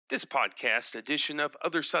This podcast edition of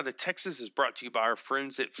Other Side of Texas is brought to you by our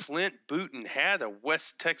friends at Flint Boot and Hat, a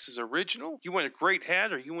West Texas original. You want a great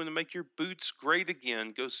hat or you want to make your boots great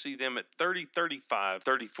again, go see them at 3035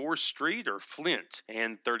 34th Street or Flint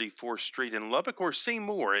and 34th Street in Lubbock, or see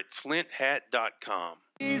more at flinthat.com.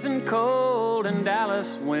 Freezing cold in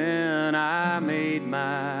Dallas when I made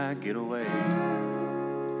my getaway.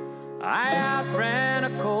 I outran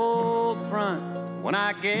a cold front when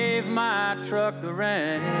I gave my truck the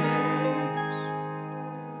reins.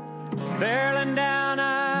 Barreling down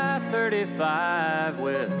I-35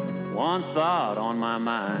 with one thought on my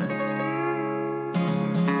mind.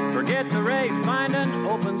 Forget the race, find an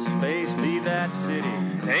open space, leave that city.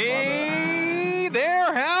 Hey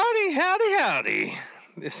there, howdy.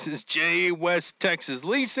 This is Jay, West Texas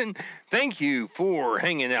Leeson. Thank you for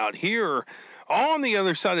hanging out here on the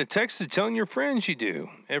other side of Texas, telling your friends you do.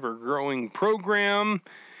 Ever-growing program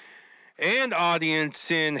and audience,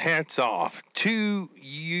 and hats off to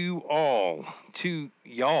you all, to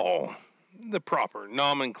y'all, the proper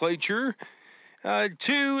nomenclature,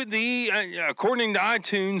 to the, according to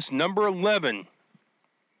iTunes, number 11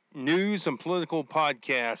 news and political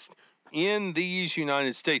podcast in these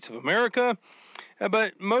United States of America,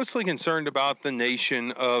 but mostly concerned about the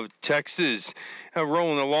nation of Texas.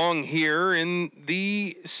 Rolling along here in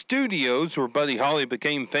the studios where Buddy Holly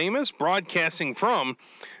became famous, broadcasting from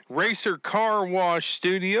Racer Car Wash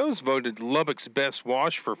Studios, voted Lubbock's best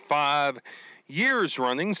wash for 5 years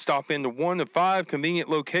running. Stop into one of 5 convenient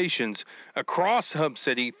locations across Hub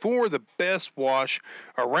City for the best wash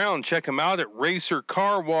around. Check them out at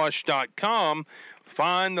racercarwash.com.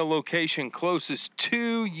 Find the location closest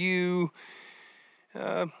to you.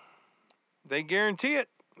 They guarantee it,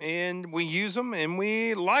 and we use them, and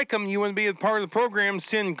we like them. You want to be a part of the program,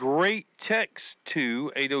 send great text to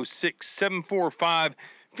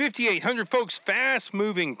 806-745-5800. Folks,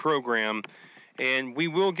 fast-moving program, and we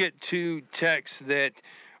will get to texts that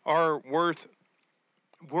are worth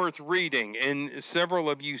reading, and several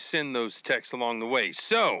of you send those texts along the way.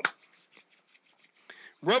 So,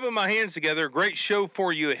 rubbing my hands together, great show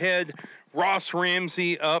for you ahead. Ross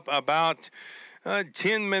Ramsey up about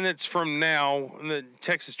 10 minutes from now, the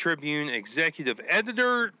Texas Tribune executive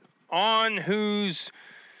editor, on whose,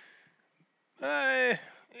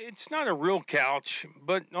 it's not a real couch,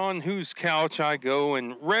 but on whose couch I go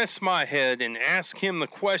and rest my head and ask him the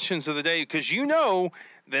questions of the day, because you know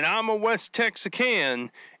that I'm a West Texican,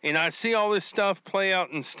 and I see all this stuff play out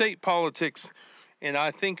in state politics, and I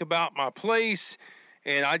think about my place,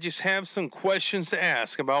 and I just have some questions to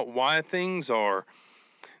ask about why things are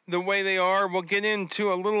the way they are. We'll get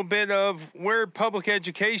into a little bit of where public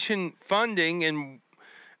education funding and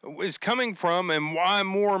is coming from and why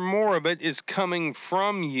more and more of it is coming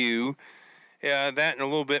from you. That and a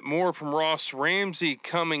little bit more from Ross Ramsey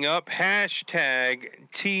coming up. Hashtag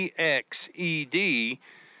TXED,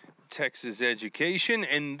 Texas Education.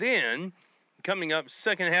 And then coming up,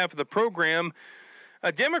 second half of the program,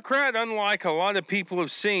 a Democrat, unlike a lot of people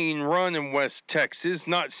have seen run in West Texas,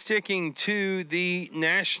 not sticking to the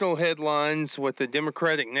national headlines, what the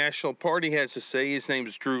Democratic National Party has to say. His name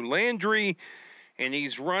is Drew Landry, and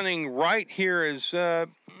he's running right here as a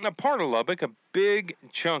part of Lubbock, a big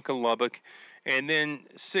chunk of Lubbock, and then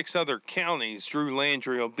 6 other counties. Drew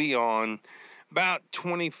Landry will be on about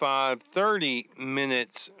 25, 30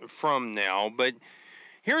 minutes from now, but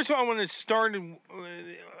here's what I want to start.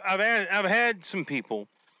 I've had some people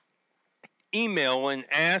email and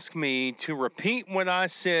ask me to repeat what I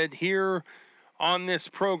said here on this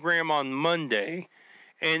program on Monday,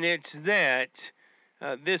 and it's that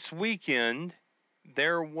this weekend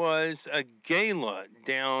there was a gala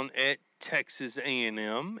down at Texas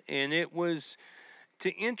A&M, and it was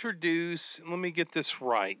to introduce, let me get this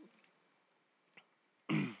right,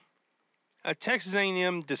 a Texas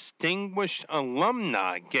A&M Distinguished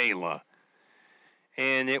Alumni Gala.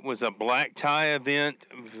 And it was a black tie event,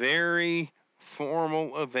 very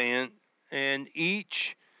formal event. And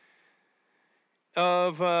each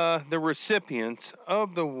of the recipients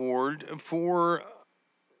of the award for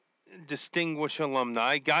Distinguished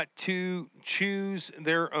Alumni got to choose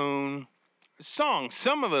their own song.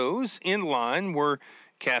 Some of those in line were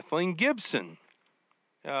Kathleen Gibson,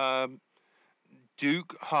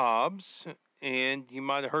 Duke Hobbs, and you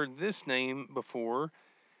might have heard this name before,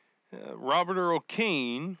 Robert Earl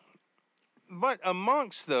Keen. But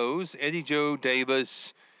amongst those, Eddie Joe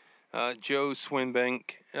Davis, Joe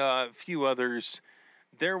Swinbank, a few others,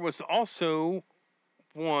 there was also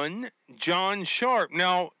one, John Sharp.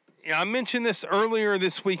 Now, I mentioned this earlier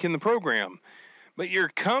this week in the program, but you're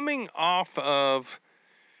coming off of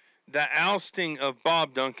the ousting of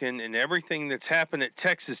Bob Duncan and everything that's happened at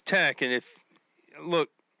Texas Tech. And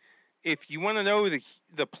if you want to know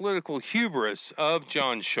the political hubris of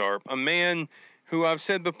John Sharp, a man who I've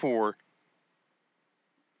said before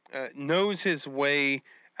knows his way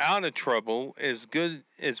out of trouble as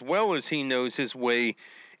well as he knows his way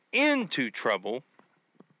into trouble.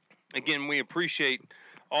 Again, we appreciate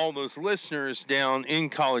all those listeners down in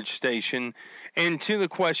College Station. And to the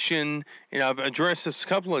question, and I've addressed this a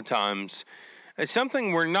couple of times,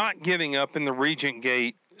 something we're not giving up in the Regent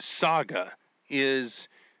Gate saga is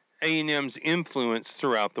A&M's influence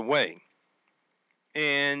throughout the way.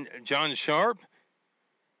 And John Sharp,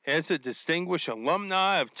 as a distinguished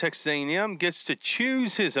alumni of Texas A&M, gets to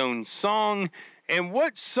choose his own song. And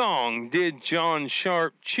what song did John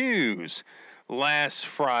Sharp choose last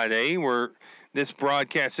Friday, where this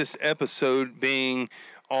episode being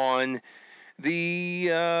on the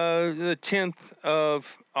 10th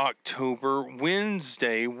of October,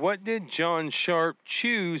 Wednesday? What did John Sharp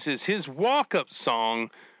choose as his walk-up song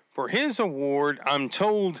for his award? I'm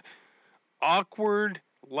told Awkward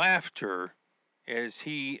Laughter, as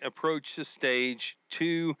he approached the stage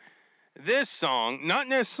to this song. Not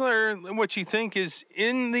necessarily what you think is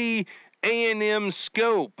in the A&M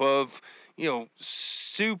scope of,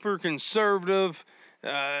 super conservative,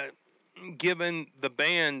 given the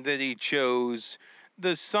band that he chose.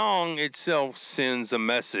 The song itself sends a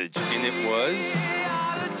message, and it was...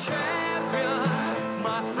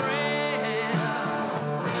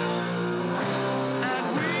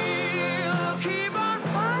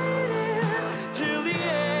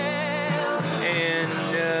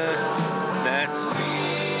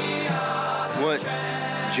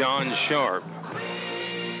 John Sharp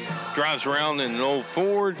drives around in an old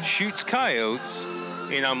Ford, shoots coyotes,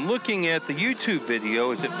 and I'm looking at the YouTube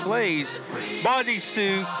video as it plays.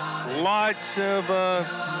 Bodysuit, lots of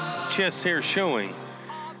chest hair showing,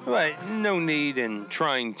 but no need in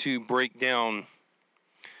trying to break down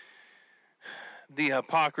the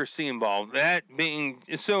hypocrisy involved. That being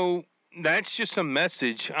so, that's just a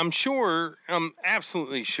message. I'm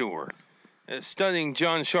absolutely sure, studying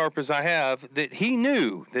John Sharp as I have, that he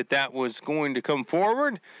knew that was going to come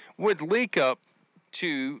forward, would leak up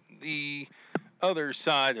to the other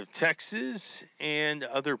side of Texas and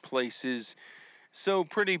other places. So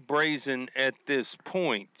pretty brazen at this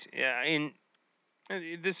point. And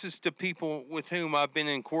this is to people with whom I've been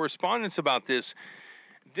in correspondence about this.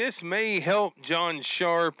 This may help John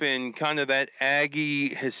Sharp in kind of that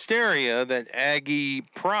Aggie hysteria, that Aggie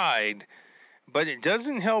pride, but it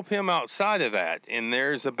doesn't help him outside of that. And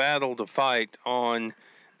there's a battle to fight on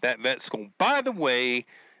that vet school. By the way,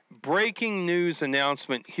 breaking news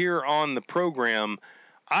announcement here on the program.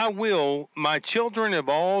 My children have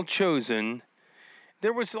all chosen.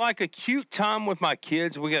 There was like a cute time with my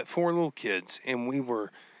kids. We got 4 little kids, and we were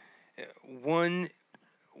one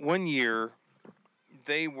year,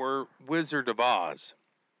 they were Wizard of Oz.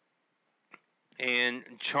 And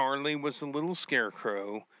Charlie was a little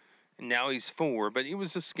scarecrow. Now he's 4, but he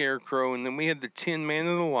was a scarecrow. And then we had the Tin Man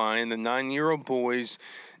of the Line, the 9-year-old boys,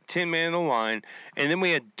 Tin Man of the Line. And then we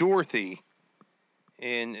had Dorothy,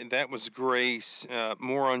 and that was Grace.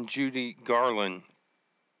 More on Judy Garland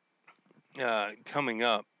coming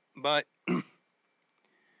up. But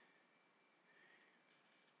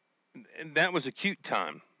that was a cute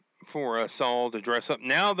time for us all to dress up.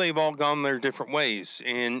 Now they've all gone their different ways.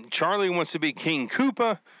 And Charlie wants to be King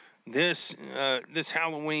Koopa this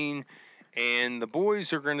Halloween, and the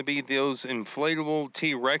boys are going to be those inflatable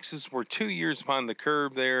T-Rexes. We're 2 years behind the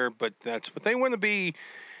curve there, but that's what they want to be.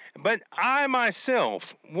 But I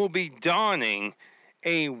myself will be donning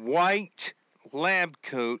a white lab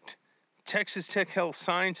coat, Texas Tech Health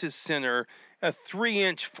Sciences Center, a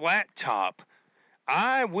 3-inch flat top.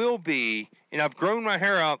 I will be, and I've grown my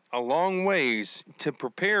hair out a long ways to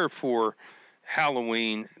prepare for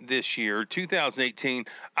Halloween this year, 2018.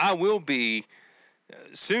 I will be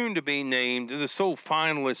soon to be named the sole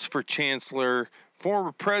finalist for Chancellor,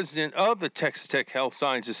 former president of the Texas Tech Health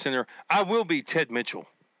Sciences Center. I will be Ted Mitchell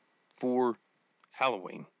for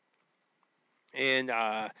Halloween. And,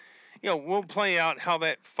 we'll play out how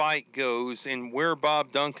that fight goes and where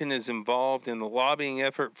Bob Duncan is involved in the lobbying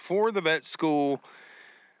effort for the vet school.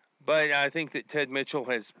 But I think that Ted Mitchell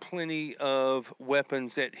has plenty of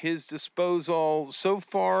weapons at his disposal so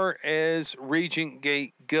far as Regent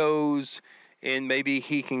Gate goes, and maybe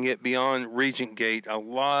he can get beyond Regent Gate. A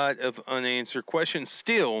lot of unanswered questions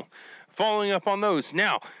still following up on those.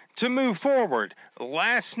 Now, to move forward,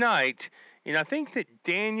 last night, and I think that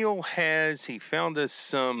Daniel he found us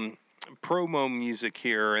some promo music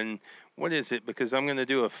here, and what is it? Because I'm going to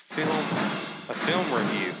do a film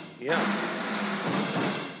review. Yeah.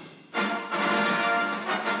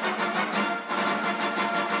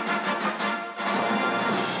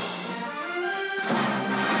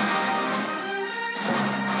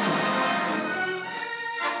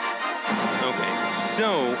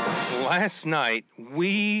 So, last night,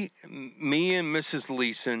 me and Mrs.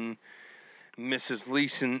 Leeson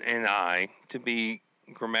and I, to be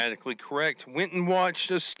grammatically correct, went and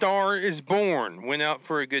watched A Star is Born. Went out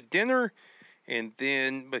for a good dinner, and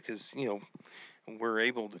then, because, we're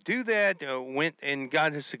able to do that, went and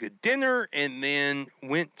got us a good dinner, and then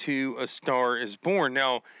went to A Star is Born.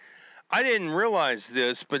 Now, I didn't realize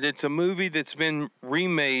this, but it's a movie that's been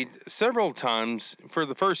remade several times. For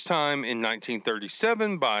the first time in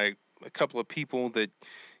 1937 by a couple of people that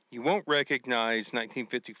you won't recognize.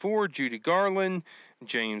 1954, Judy Garland,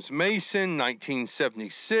 James Mason.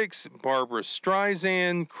 1976, Barbara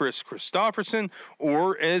Streisand, Chris Christopherson,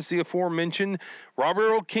 or as the aforementioned Robert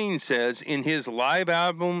Earl Keen says in his live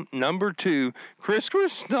album number 2, Chris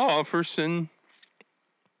Christopherson.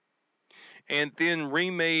 And then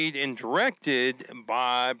remade and directed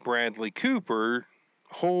by Bradley Cooper.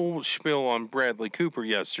 Whole spiel on Bradley Cooper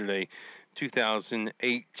yesterday,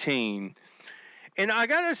 2018. And I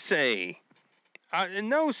gotta say,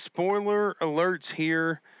 no spoiler alerts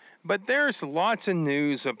here, but there's lots of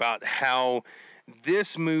news about how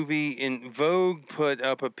this movie, in Vogue put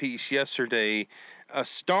up a piece yesterday, A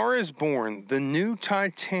Star is Born, the new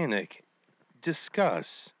Titanic,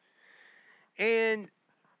 discuss. And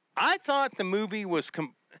I thought the movie was...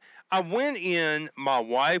 I went in, my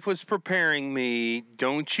wife was preparing me,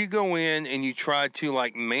 don't you go in and you try to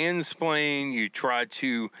mansplain, you try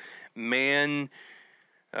to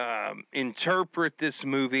interpret this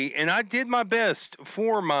movie, and I did my best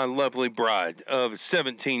for my lovely bride of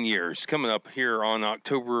 17 years coming up here on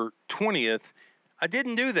October 20th. I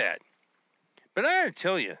didn't do that. But I gotta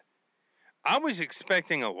tell you, I was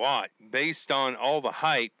expecting a lot based on all the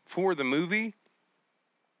hype for the movie.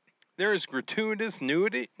 There is gratuitous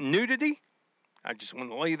nudity. I just want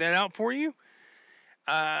to lay that out for you.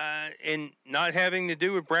 And not having to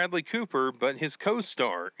do with Bradley Cooper, but his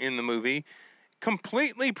co-star in the movie.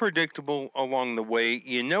 Completely predictable along the way.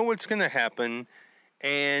 You know what's going to happen.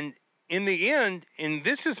 And in the end, and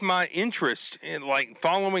this is my interest in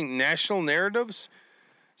following national narratives,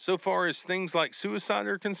 so far as things like suicide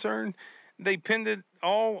are concerned, they pinned it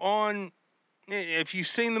all on... If you've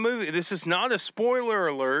seen the movie, this is not a spoiler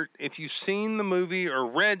alert. If you've seen the movie or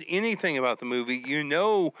read anything about the movie, you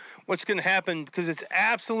know what's going to happen because it's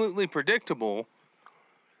absolutely predictable,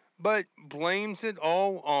 but blames it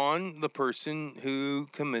all on the person who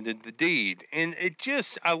committed the deed. And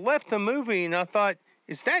I left the movie and I thought,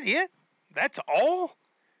 is that it? That's all?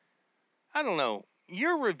 I don't know.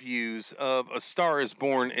 Your reviews of A Star is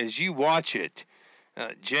Born as you watch it,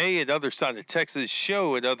 Jay at Other Side of Texas,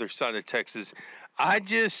 Show at Other Side of Texas. I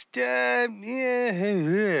just, I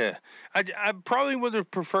probably would have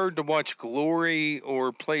preferred to watch Glory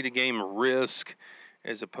or play the game Risk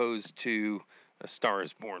as opposed to A Star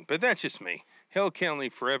is Born. But that's just me. Hell County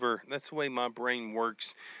forever. That's the way my brain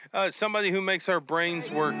works. Somebody who makes our brains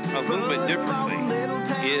work a little bit differently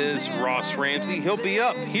is Ross Ramsey. He'll be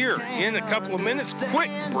up here in a couple of minutes. Quick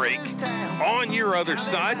break on your other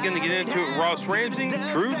side. Going to get into it. Ross Ramsey,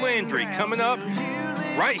 Drew Landry coming up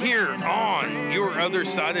right here on your other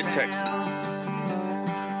side of Texas.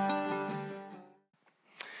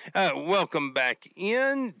 Welcome back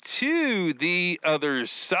in to the other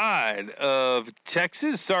side of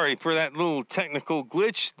Texas. Sorry for that little technical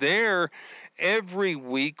glitch there. Every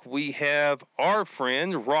week we have our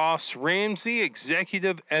friend Ross Ramsey,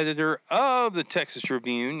 executive editor of the Texas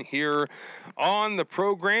Tribune, here on the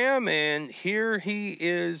program. And here he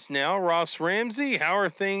is now. Ross Ramsey, how are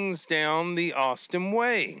things down the Austin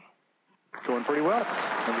way? Going pretty well.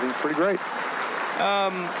 Everything's pretty great.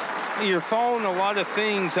 You're following a lot of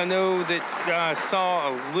things. I know that I saw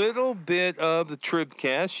a little bit of the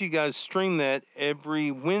Tribcast. You guys stream that every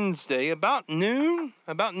Wednesday about noon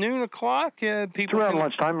o'clock. People it's around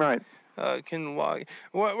lunchtime, right? Can log.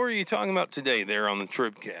 What were you talking about today there on the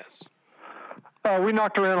Tribcast? We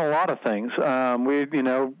knocked around a lot of things.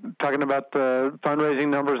 Talking about the fundraising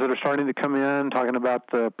numbers that are starting to come in, talking about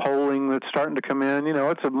the polling that's starting to come in.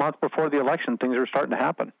 It's a month before the election. Things are starting to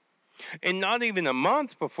happen. And not even a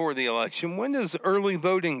month before the election. When does early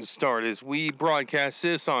voting start as we broadcast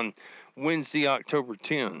this on Wednesday, October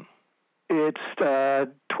 10? It's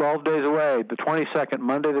 12 days away. The 22nd,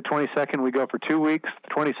 Monday the 22nd, we go for 2 weeks, the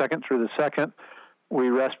 22nd through the 2nd. We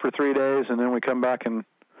rest for 3 days, and then we come back and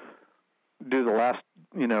do the last,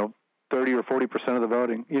 30 or 40% of the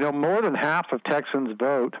voting. More than half of Texans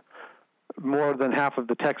vote more than half of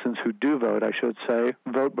the Texans who do vote, I should say,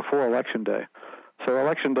 vote before Election Day. So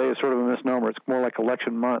Election Day is sort of a misnomer. It's more like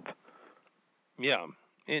election month. Yeah,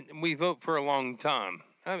 and we vote for a long time.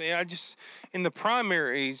 I mean, in the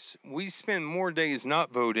primaries, we spend more days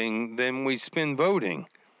not voting than we spend voting.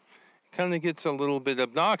 Kind of gets a little bit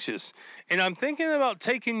obnoxious. And I'm thinking about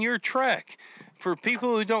taking your track. For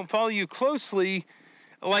people who don't follow you closely,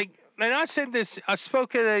 and I said this, I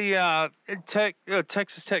spoke at a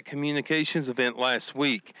Texas Tech communications event last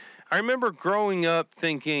week. I remember growing up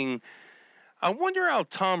thinking, I wonder how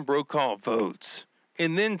Tom Brokaw votes.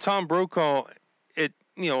 And then Tom Brokaw, in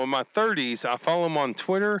my 30s, I follow him on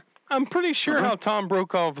Twitter. I'm pretty sure how Tom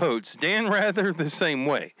Brokaw votes. Dan Rather, the same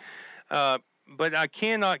way. But I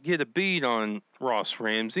cannot get a beat on Ross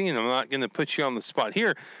Ramsey, and I'm not going to put you on the spot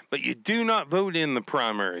here. But you do not vote in the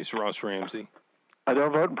primaries, Ross Ramsey. I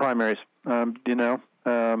don't vote in primaries,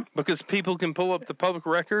 because people can pull up the public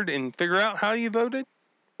record and figure out how you voted?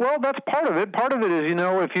 Well, that's part of it. Part of it is,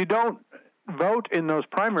 if you don't vote in those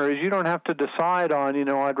primaries, you don't have to decide on,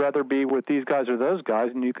 I'd rather be with these guys or those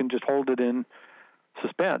guys, and you can just hold it in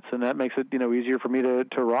suspense, and that makes it, easier for me to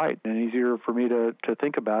write and easier for me to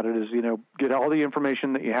think about it is, get all the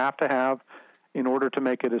information that you have to have in order to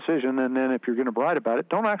make a decision, and then if you're going to write about it,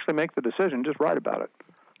 don't actually make the decision, just write about it.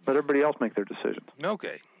 Let everybody else make their decisions.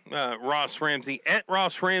 Okay. Ross Ramsey, at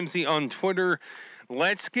Ross Ramsey on Twitter.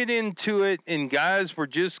 Let's get into it. And guys,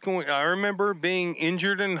 I remember being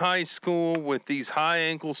injured in high school with these high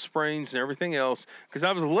ankle sprains and everything else, because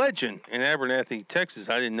I was a legend in Abernathy, Texas.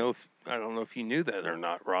 I don't know if you knew that or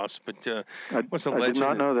not, Ross, but what's a legend? I did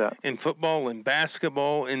not know that. In football and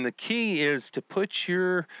basketball. And the key is to put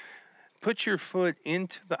your foot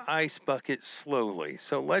into the ice bucket slowly.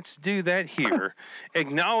 So let's do that here,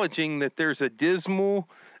 acknowledging that there's abysmal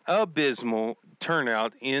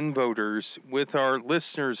turnout in voters with our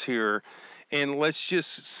listeners here. And let's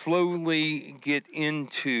just slowly get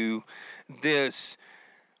into this.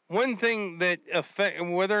 One thing that affects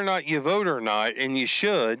whether or not you vote or not, and you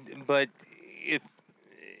should, but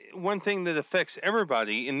one thing that affects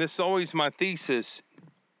everybody, and this is always my thesis,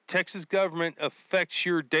 Texas government affects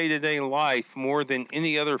your day-to-day life more than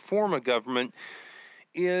any other form of government,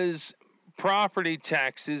 is property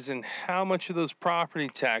taxes and how much of those property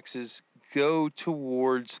taxes go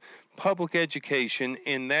towards public education,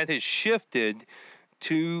 and that has shifted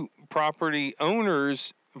to property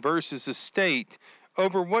owners versus the state.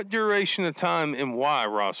 Over what duration of time and why,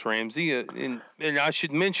 Ross Ramsey? And I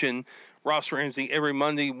should mention, Ross Ramsey every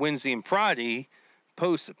Monday, Wednesday, and Friday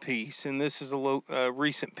posts a piece, and this is a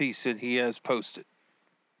recent piece that he has posted.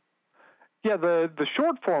 Yeah, the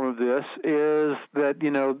short form of this is that,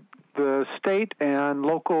 the state and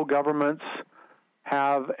local governments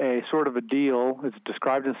have a sort of a deal. It's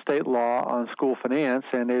described in state law on school finance,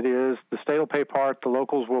 and it is the state will pay part, the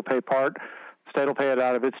locals will pay part. The state will pay it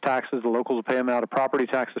out of its taxes, the locals will pay them out of property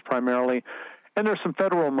taxes primarily, and there's some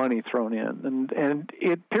federal money thrown in. And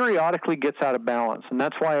it periodically gets out of balance, and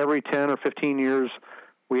that's why every 10 or 15 years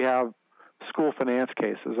we have school finance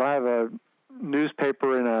cases. I have a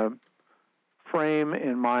newspaper in a frame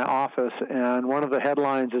in my office, and one of the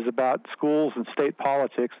headlines is about schools and state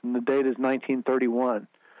politics, and the date is 1931.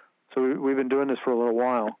 So we've been doing this for a little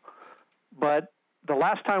while. But the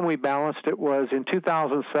last time we balanced it was in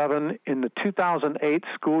 2007. In the 2008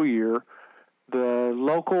 school year, the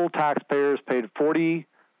local taxpayers paid 45%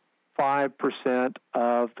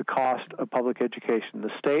 of the cost of public education.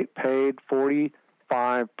 The state paid 45%,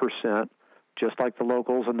 just like the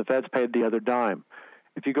locals, and the feds paid the other dime.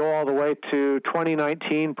 If you go all the way to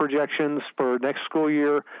 2019 projections for next school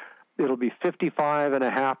year, it'll be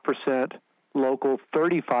 55.5% local,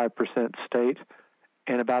 35% state,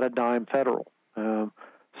 and about a dime federal.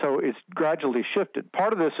 So it's gradually shifted.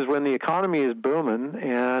 Part of this is when the economy is booming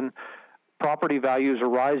and property values are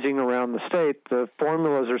rising around the state, the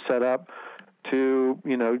formulas are set up to,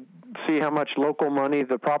 see how much local money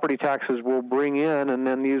the property taxes will bring in and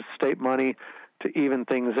then use state money to even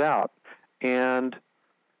things out. And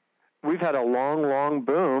we've had a long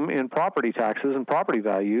boom in property taxes and property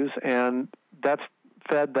values, and that's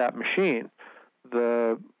fed that machine.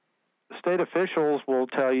 The state officials will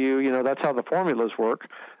tell you, that's how the formulas work.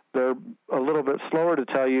 They're a little bit slower to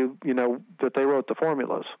tell you, that they wrote the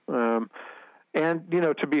formulas. And,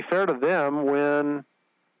 to be fair to them, when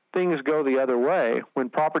things go the other way, when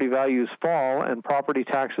property values fall and property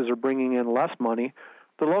taxes are bringing in less money,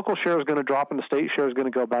 the local share is going to drop and the state share is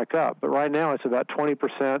going to go back up. But right now it's about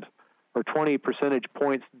 20% or 20 percentage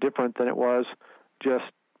points different than it was just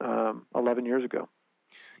 11 years ago.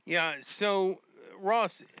 Yeah, so,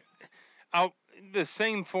 Ross, the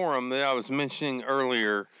same forum that I was mentioning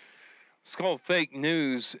earlier, It's called fake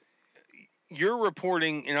news. You're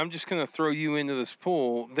reporting, and I'm just going to throw you into this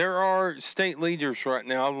pool. There are state leaders right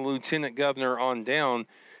now, the lieutenant governor on down,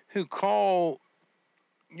 who call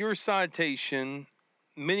your citation,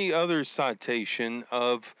 many others' citation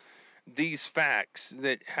of these facts,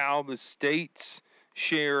 that how the state's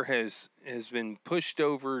share has been pushed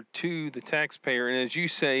over to the taxpayer. And as you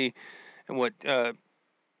say, what I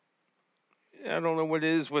don't know what it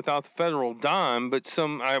is without the federal dime, but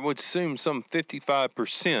I would assume some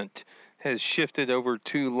 55% has shifted over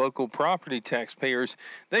to local property taxpayers.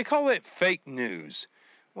 They call it fake news.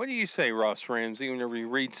 What do you say, Ross Ramsey, whenever you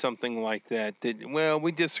read something like that, well,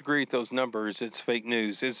 we disagree with those numbers, it's fake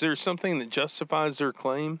news? Is there something that justifies their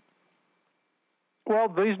claim? Well,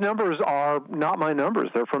 these numbers are not my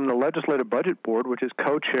numbers. They're from the Legislative Budget Board, which is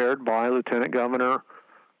co-chaired by Lieutenant Governor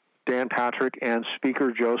Dan Patrick and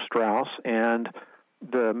Speaker Joe Straus, and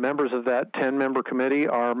the members of that 10-member committee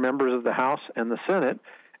are members of the House and the Senate.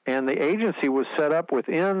 And the agency was set up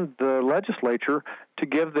within the legislature to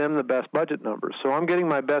give them the best budget numbers. So I'm getting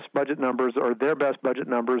my best budget numbers, or their best budget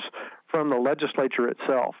numbers, from the legislature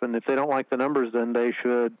itself. And if they don't like the numbers, then they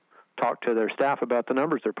should talk to their staff about the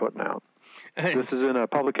numbers they're putting out. This is in a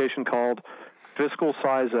publication called Fiscal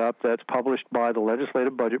Size Up that's published by the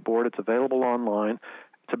Legislative Budget Board. It's available online.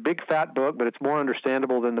 It's a big, fat book, but it's more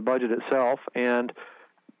understandable than the budget itself. And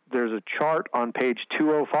there's a chart on page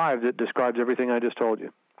 205 that describes everything I just told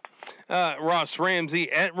you. Ross Ramsey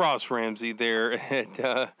there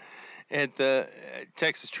at the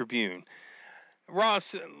Texas Tribune.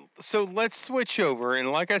 Ross, so let's switch over,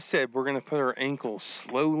 and like I said, we're going to put our ankle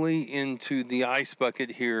slowly into the ice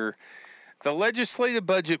bucket here. The Legislative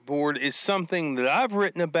Budget Board is something that I've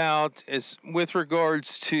written about as with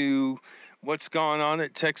regards to what's gone on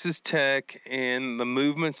at Texas Tech and the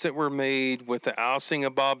movements that were made with the ousting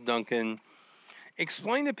of Bob Duncan.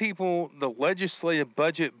 Explain to people the Legislative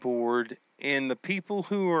Budget Board and the people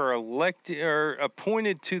who are elected or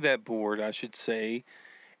appointed to that board, I should say,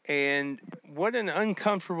 and what an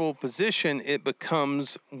uncomfortable position it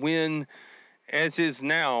becomes when, as is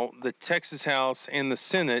now, the Texas House and the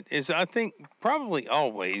Senate is, I think, probably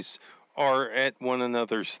always are at one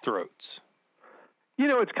another's throats. You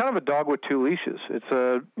know, it's kind of a dog with two leashes. It's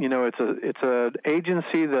an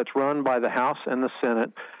agency that's run by the House and the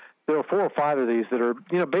Senate. There are 4 or 5 of these that are,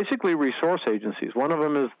 basically resource agencies. One of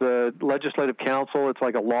them is the Legislative Council. It's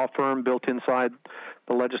like a law firm built inside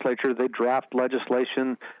the legislature. They draft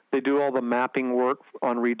legislation. They do all the mapping work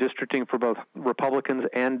on redistricting for both Republicans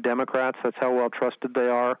and Democrats. That's how well trusted they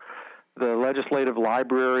are. The Legislative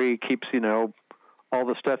Library keeps, all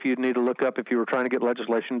the stuff you'd need to look up if you were trying to get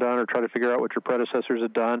legislation done or try to figure out what your predecessors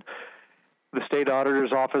had done. The state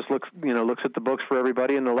auditor's office looks at the books for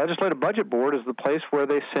everybody, and the Legislative Budget Board is the place where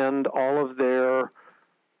they send all of their,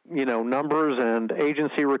 numbers and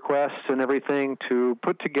agency requests and everything to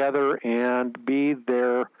put together and be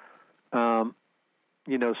their,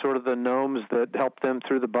 sort of the gnomes that help them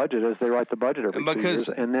through the budget as they write the budget every 2 years.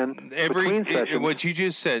 And then between sessions, what you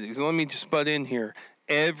just said, let me just butt in here.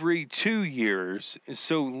 Every 2 years,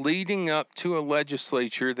 so leading up to a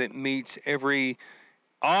legislature that meets every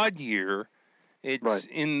odd year. It's right.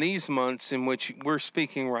 In these months in which we're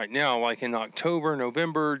speaking right now, like in October,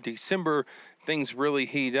 November, December, things really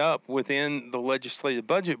heat up within the Legislative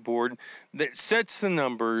Budget Board that sets the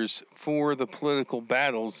numbers for the political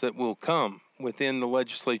battles that will come within the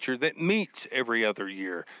legislature that meets every other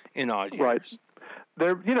year in odd years. Right.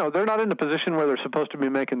 They're not in the position where they're supposed to be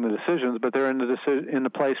making the decisions, but they're in the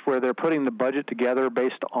place where they're putting the budget together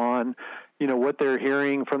based on, what they're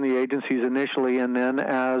hearing from the agencies initially, and then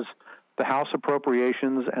as the House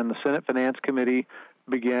Appropriations and the Senate Finance Committee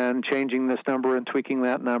began changing this number and tweaking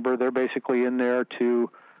that number, they're basically in there to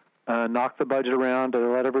knock the budget around, to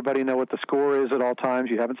let everybody know what the score is at all times.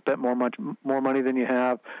 You haven't spent more money than you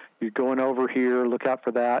have. You're going over here. Look out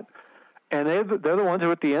for that. And they're the ones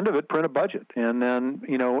who, at the end of it, print a budget. And then,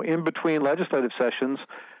 in between legislative sessions,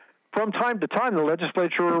 from time to time, the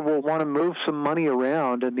legislature will want to move some money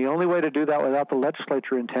around. And the only way to do that without the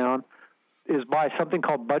legislature in town is by something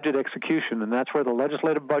called budget execution. And that's where the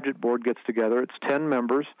Legislative Budget Board gets together. It's 10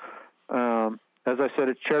 members. As I said,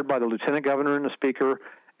 it's chaired by the Lieutenant Governor and the Speaker.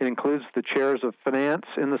 It includes the chairs of Finance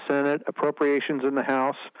in the Senate, Appropriations in the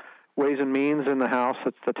House, Ways and Means in the House.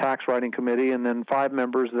 That's the Tax Writing Committee, and then 5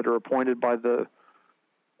 members that are appointed by the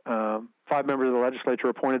 5 members of the legislature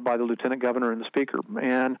appointed by the Lieutenant Governor and the Speaker.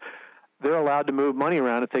 And they're allowed to move money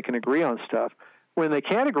around if they can agree on stuff. When they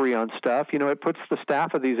can't agree on stuff, it puts the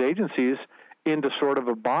staff of these agencies into sort of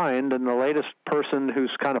a bind, and the latest person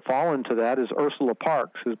who's kind of fallen to that is Ursula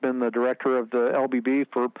Parks, who's been the director of the LBB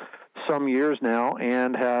for some years now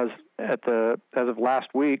and has as of last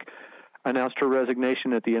week, announced her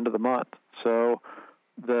resignation at the end of the month. So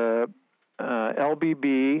the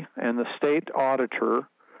LBB and the state auditor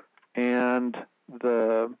and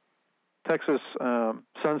the Texas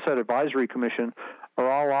Sunset Advisory Commission are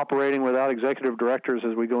all operating without executive directors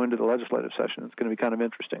as we go into the legislative session. It's going to be kind of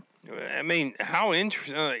interesting. I mean, how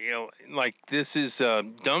interesting, like this is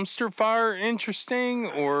dumpster fire interesting,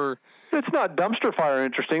 or? It's not dumpster fire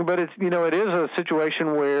interesting, but it's, it is a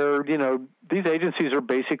situation where, these agencies are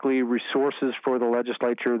basically resources for the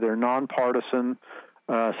legislature. They're nonpartisan.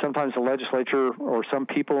 Sometimes the legislature or some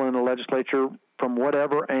people in the legislature, from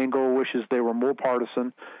whatever angle, wishes they were more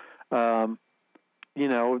partisan. Their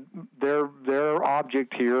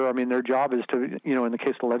object here, I mean, their job is to, in the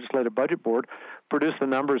case of the Legislative Budget Board, produce the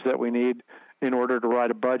numbers that we need in order to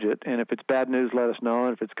write a budget. And if it's bad news, let us know.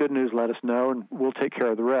 And if it's good news, let us know, and we'll take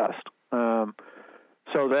care of the rest.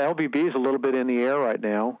 So the LBB is a little bit in the air right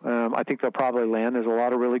now. I think they'll probably land. There's a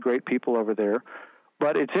lot of really great people over there.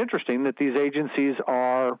 But it's interesting that these agencies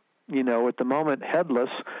are, at the moment headless,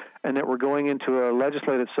 and that we're going into a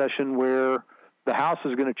legislative session where the House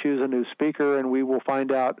is going to choose a new speaker, and we will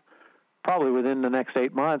find out probably within the next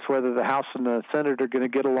 8 months whether the House and the Senate are going to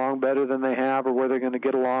get along better than they have, or whether they're going to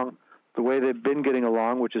get along the way they've been getting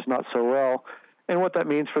along, which is not so well, and what that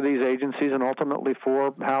means for these agencies and ultimately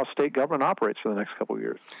for how state government operates for the next couple of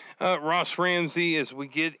years. Ross Ramsey, as we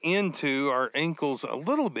get into our ankles a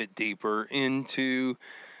little bit deeper into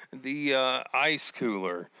the ice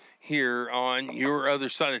cooler here on your other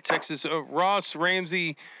side of Texas, Ross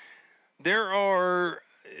Ramsey, there are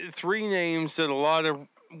three names that a lot of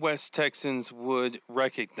West Texans would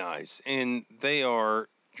recognize, and they are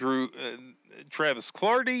Travis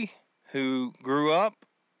Clardy, who grew up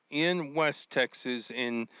in West Texas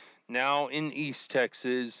and now in East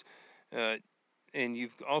Texas, and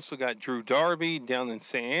you've also got Drew Darby down in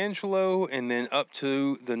San Angelo, and then up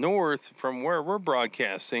to the north from where we're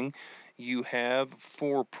broadcasting, you have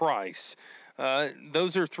For Price.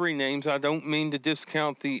 Those are three names. I don't mean to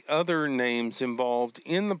discount the other names involved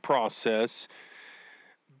in the process,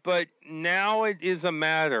 but now it is a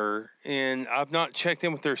matter, and I've not checked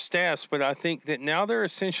in with their staffs, but I think that now they're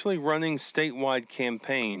essentially running statewide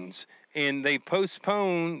campaigns, and the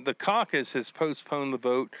caucus has postponed the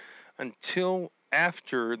vote until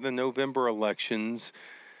after the November elections.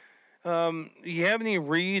 Do you have any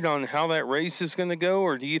read on how that race is going to go,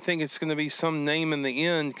 or do you think it's going to be some name in the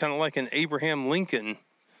end, kind of like an Abraham Lincoln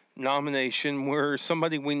nomination where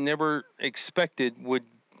somebody we never expected would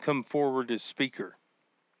come forward as speaker?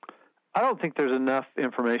 I don't think there's enough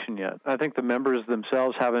information yet. I think the members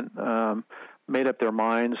themselves haven't made up their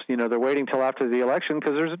minds. They're waiting till after the election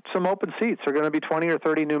because there's some open seats. There are going to be 20 or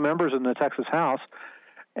 30 new members in the Texas House,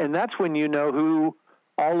 and that's when you know who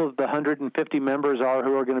all of the 150 members are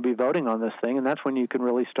who are going to be voting on this thing, and that's when you can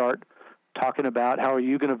really start talking about how are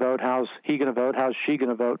you going to vote, how's he going to vote, how's she going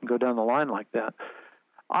to vote, and go down the line like that.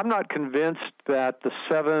 I'm not convinced that the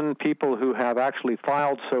 7 people who have actually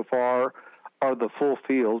filed so far are the full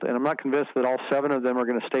field, and I'm not convinced that all 7 of them are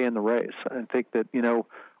going to stay in the race. I think that,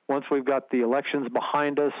 once we've got the elections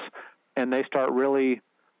behind us and they start really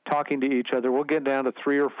talking to each other, we'll get down to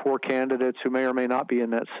 3 or 4 candidates who may or may not be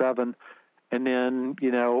in that 7. And then,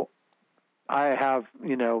 I have,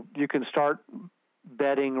 you can start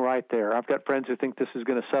betting right there. I've got friends who think this is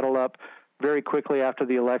going to settle up very quickly after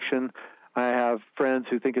the election. I have friends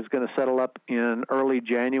who think it's going to settle up in early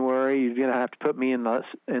January. You're going to have to put me in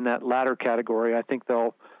that latter category. I think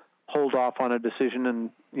they'll hold off on a decision and,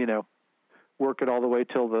 work it all the way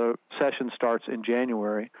till the session starts in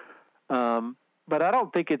January. But I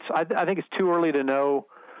don't think I think it's too early to know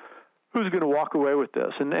who's going to walk away with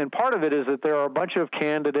this. And part of it is that there are a bunch of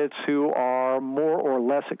candidates who are more or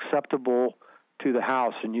less acceptable to the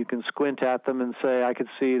House, and you can squint at them and say, I could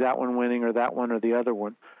see that one winning or that one or the other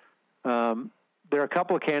one. There are a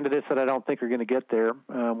couple of candidates that I don't think are going to get there.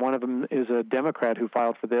 One of them is a Democrat who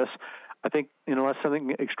filed for this. I think, unless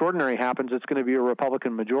something extraordinary happens, it's going to be a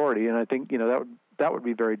Republican majority, and I think, that would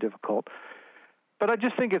be very difficult. But I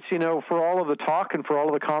just think it's, for all of the talk and for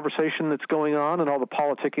all of the conversation that's going on and all the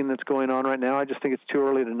politicking that's going on right now, I just think it's too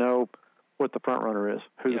early to know what the front runner is,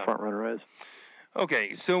 who the front runner is.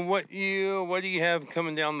 Okay, so what do you have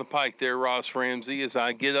coming down the pike there, Ross Ramsey, as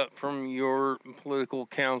I get up from your political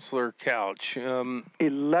counselor couch?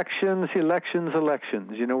 Elections.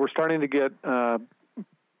 We're starting to get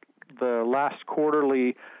the last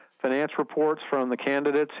quarterly finance reports from the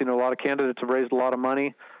candidates. A lot of candidates have raised a lot of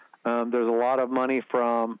money. There's a lot of money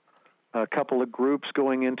from a couple of groups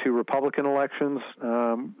going into Republican elections.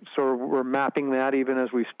 So we're mapping that even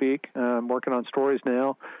as we speak. I'm working on stories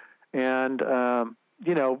now. And,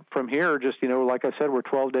 from here, just, like I said, we're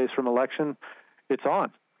 12 days from election. It's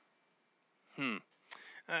on.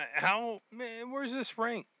 Where's this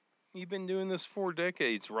rank? You've been doing this 4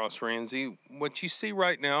 decades, Ross Ramsey. What you see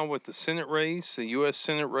right now with the Senate race, the U.S.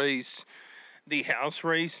 Senate race, the House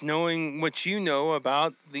race, knowing what you know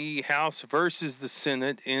about the House versus the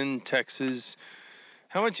Senate in Texas,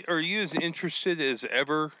 how much are you as interested as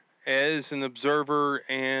ever as an observer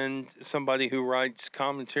and somebody who writes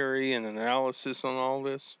commentary and analysis on all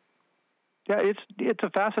this? Yeah, it's a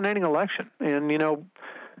fascinating election, and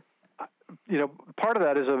part of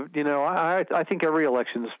that is I think every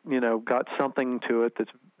election's got something to it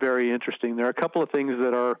that's very interesting. There are a couple of things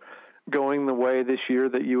that are going the way this year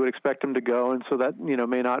that you would expect them to go, and so that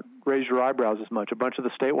may not raise your eyebrows as much. A bunch of the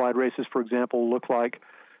statewide races, for example, look like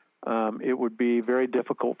it would be very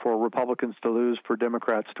difficult for Republicans to lose, for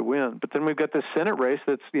Democrats to win. But then we've got this Senate race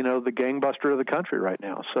that's the gangbuster of the country right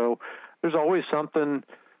now. So there's always something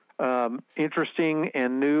interesting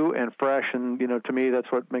and new and fresh, and to me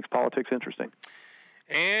that's what makes politics interesting.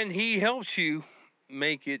 And he helps you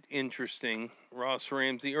make it interesting, Ross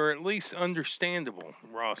Ramsey, or at least understandable,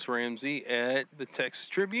 Ross Ramsey, at the Texas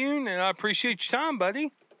Tribune. And I appreciate your time,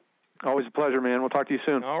 buddy. Always a pleasure, man. We'll talk to you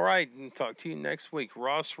soon. All right, and talk to you next week.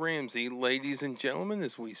 Ross Ramsey, ladies and gentlemen,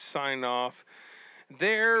 as we sign off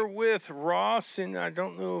there with Ross. And I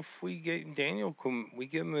don't know if we gave Daniel, we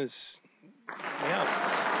give him his,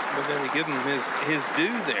 we're going to give him his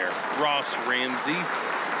due there, Ross Ramsey.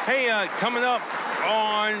 Hey, coming up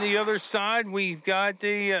on the other side, we've got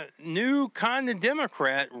a new kind of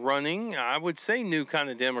Democrat running. I would say new kind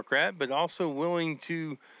of Democrat, but also willing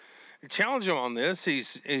to challenge him on this.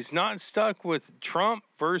 He's not stuck with Trump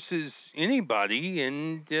versus anybody,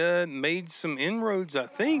 and made some inroads, I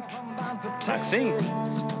think.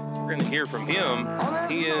 We're going to hear from him.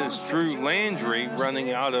 He is Drew Landry,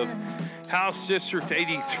 running out of House District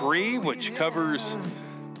 83, which covers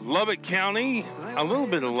Lubbock County, a little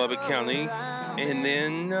bit of Lubbock County, and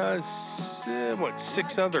then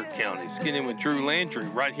 6 other counties. Get in with Drew Landry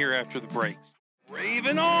right here after the break.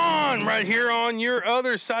 Raving on right here on your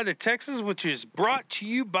other side of Texas, which is brought to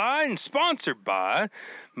you by and sponsored by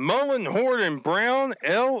Mullen, Hort, and Brown,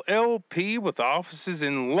 LLP, with offices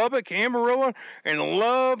in Lubbock, Amarillo, and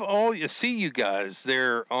love all you see you guys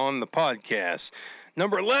there on the podcast.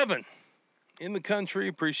 Number 11 in the country.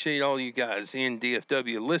 Appreciate all you guys in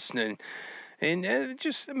DFW listening, and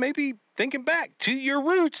just maybe thinking back to your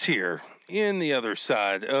roots here in the other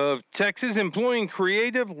side of Texas, employing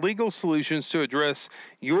creative legal solutions to address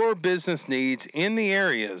your business needs in the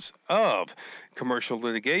areas of commercial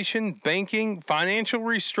litigation, banking, financial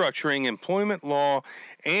restructuring, employment law,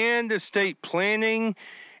 and estate planning.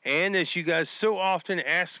 And as you guys so often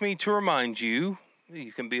ask me to remind you,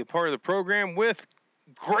 you can be a part of the program with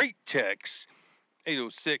great texts.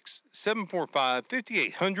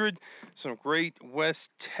 806-745-5800. Some great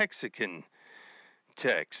West Texican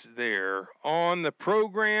text there on the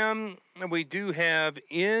program. We do have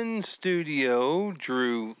in studio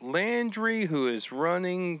Drew Landry, who is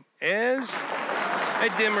running as a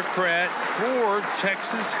Democrat for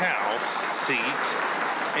Texas House seat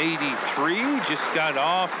 83. Just got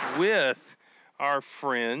off with our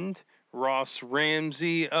friend Ross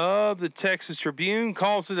Ramsey of the Texas Tribune.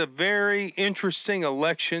 Calls it a very interesting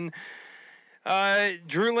election.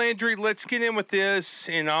 Drew Landry, let's get in with this,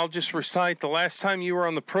 and I'll just recite the last time you were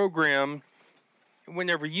on the program.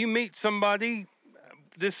 Whenever you meet somebody,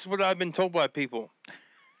 this is what I've been told by people.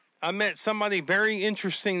 I met somebody very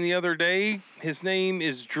interesting the other day. His name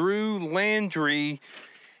is Drew Landry.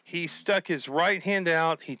 He stuck his right hand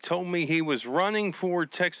out. He told me he was running for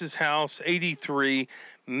Texas House 83,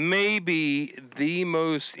 maybe the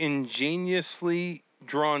most ingeniously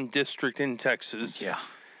drawn district in Texas. Yeah.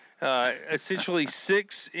 Essentially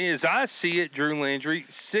 6, as I see it, Drew Landry,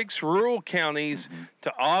 6 rural counties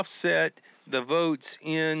to offset the votes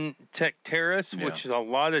in Tech Terrace, which is a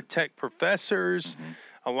lot of tech professors,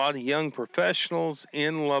 a lot of young professionals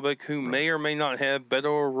in Lubbock who may or may not have Beto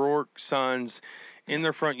O'Rourke signs in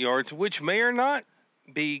their front yards, which may or not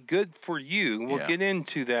be good for you. We'll get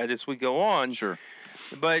into that as we go on. Sure.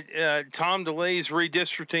 But Tom DeLay's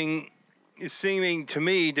redistricting is seeming to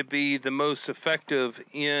me to be the most effective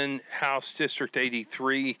in House District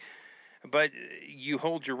 83. But you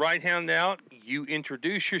hold your right hand out, you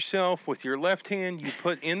introduce yourself with your left hand, you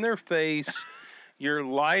put in their face your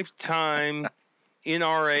lifetime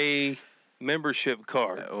NRA membership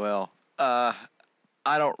card. I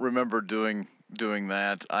don't remember doing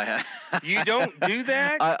that. You don't do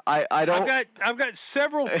that? I don't. I've got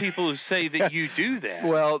several people who say that you do that.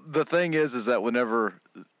 Well, the thing is that whenever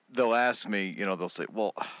they'll ask me, they'll say,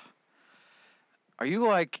 "Well, are you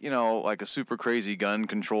like, like a super crazy gun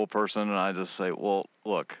control person? And I just say, well,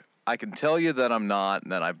 look, I can tell you that I'm not,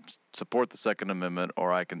 and that I support the Second Amendment,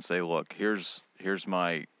 or I can say, look, here's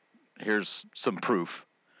some proof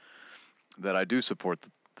that I do support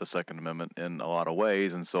the Second Amendment in a lot of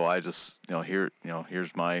ways, and so I just,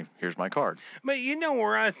 here's my card. But you know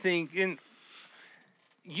where I think, and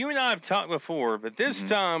you and I have talked before, but this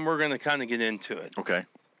time we're going to kind of get into it. Okay.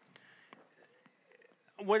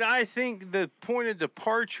 What I think the point of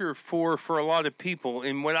departure for a lot of people,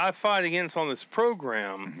 and what I fight against on this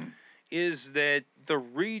program, is that the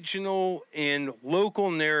regional and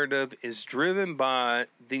local narrative is driven by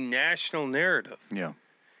the national narrative. Yeah.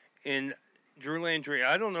 And Drew Landry,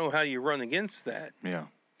 I don't know how you run against that. Yeah.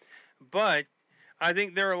 But I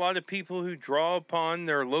think there are a lot of people who draw upon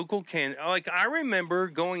their local Like, I remember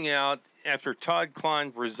going out after Todd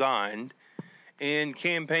Klein resigned and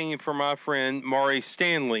campaigning for my friend Maury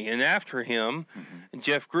Stanley, and after him,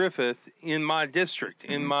 Jeff Griffith in my district,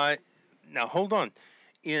 in my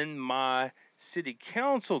city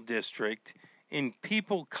council district, and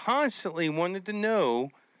people constantly wanted to know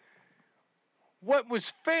what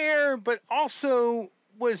was fair, but also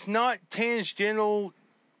was not tangential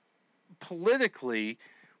politically.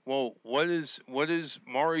 Well, what is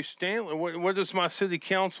Maury Stanley? What does my city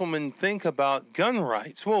councilman think about gun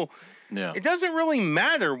rights? Well, it doesn't really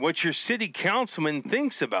matter what your city councilman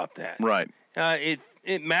thinks about that. Right.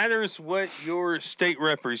 It matters what your state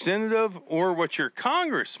representative or what your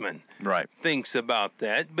congressman thinks about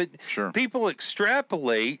that. But people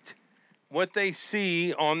extrapolate what they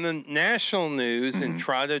see on the national news and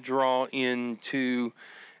try to draw into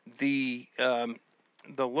the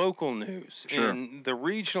local news and the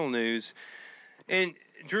regional news. And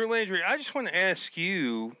Drew Landry, I just want to ask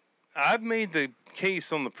you, I've made the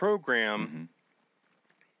case on the program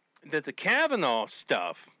that the Kavanaugh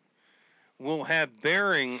stuff will have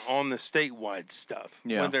bearing on the statewide stuff,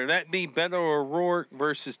 whether that be Beto O'Rourke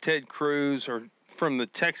versus Ted Cruz, or from the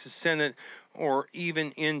Texas Senate, or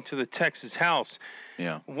even into the Texas House.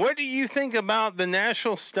 Yeah. What do you think about the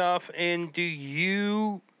national stuff, and do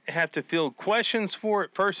you have to field questions for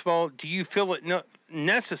it? First of all, do you feel it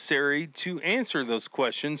necessary to answer those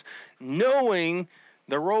questions, knowing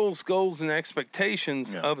the roles, goals, and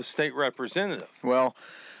expectations of a state representative? Well,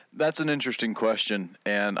 that's an interesting question,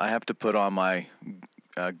 and I have to put on my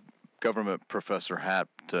government professor hat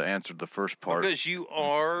to answer the first part.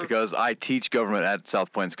 Because I teach government at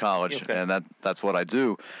South Plains College, and that's what I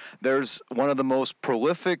do. There's one of the most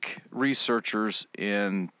prolific researchers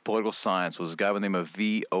in political science was a guy by the name of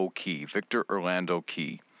V.O. Key, Victor Orlando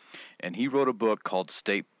Key, and he wrote a book called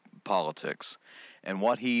State Politics. And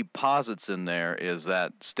what he posits in there is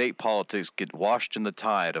that state politics get washed in the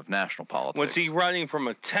tide of national politics. Was he writing from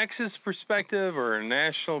a Texas perspective or a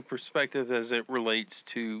national perspective as it relates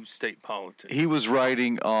to state politics? He was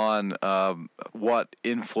writing on what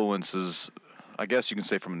influences, I guess you can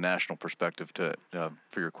say from a national perspective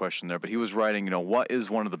for your question there, but he was writing, what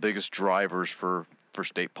is one of the biggest drivers for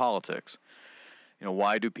state politics?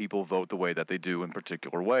 Why do people vote the way that they do in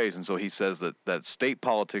particular ways? And so he says that state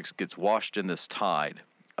politics gets washed in this tide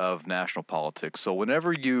of national politics. So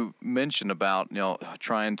whenever you mention about,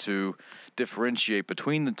 trying to differentiate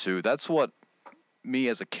between the two, that's what me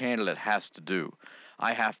as a candidate has to do.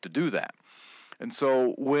 I have to do that. And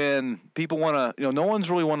so when people want to, no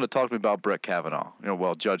one's really wanted to talk to me about Brett Kavanaugh,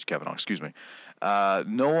 Judge Kavanaugh, excuse me.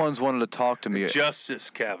 No one's wanted to talk to me. Justice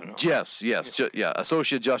Kavanaugh. Yes.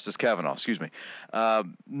 Associate Justice Kavanaugh, excuse me.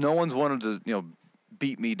 No one's wanted to,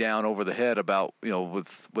 beat me down over the head about,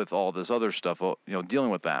 with all this other stuff, dealing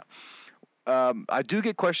with that. I do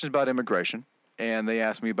get questions about immigration, and they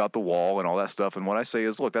ask me about the wall and all that stuff. And what I say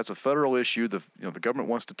is, look, that's a federal issue. The government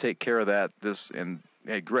wants to take care of that.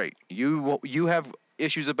 Hey, great. You have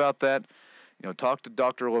issues about that. Talk to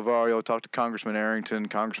Dr. Lavario, talk to Congressman Arrington,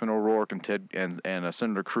 Congressman O'Rourke, and Ted and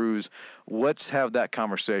Senator Cruz. Let's have that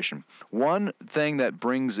conversation. One thing that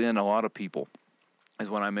brings in a lot of people is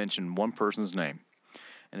when I mention one person's name,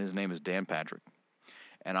 and his name is Dan Patrick.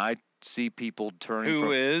 And I see people turning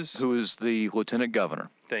who is the lieutenant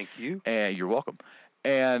governor. Thank you. And you're welcome.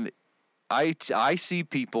 And I see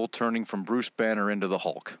people turning from Bruce Banner into the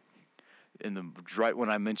Hulk, right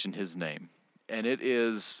when I mention his name, and it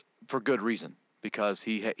is for good reason, because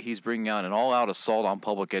he's bringing out an all-out assault on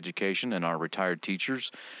public education and our retired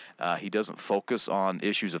teachers. He doesn't focus on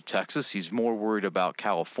issues of Texas. He's more worried about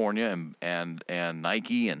California and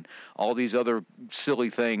Nike and all these other silly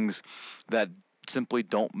things that simply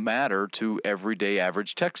don't matter to everyday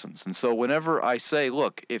average Texans. And so whenever I say,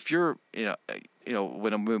 look, if you're,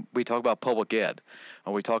 when we talk about public ed,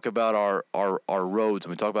 and we talk about our roads,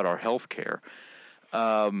 and we talk about our health care,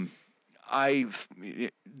 I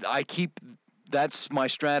keep, that's my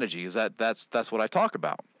strategy, is that's what I talk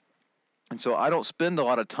about. And so I don't spend a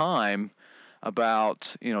lot of time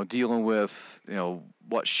about, dealing with,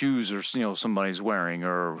 what shoes or, somebody's wearing,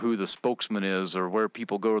 or who the spokesman is, or where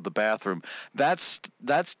people go to the bathroom. That's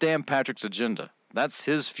Dan Patrick's agenda. That's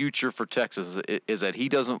his future for Texas, is that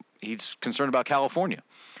he's concerned about California.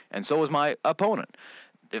 And so is my opponent.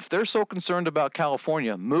 If they're so concerned about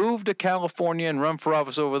California, move to California and run for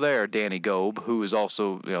office over there, Danny Gobe, who is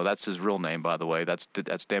also, that's his real name, by the way. That's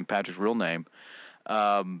Dan Patrick's real name.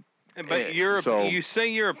 But you say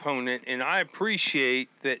your opponent, and I appreciate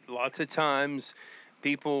that lots of times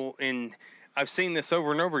people, and I've seen this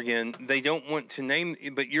over and over again, they don't want to name,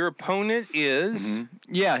 but your opponent is?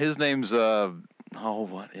 Mm-hmm. Yeah, his name's,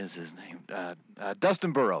 what is his name?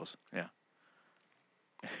 Dustin Burrows, yeah.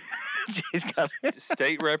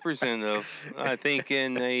 State representative, I think,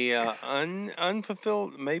 in a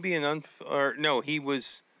unfulfilled, or no, he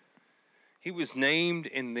was named,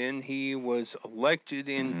 and then he was elected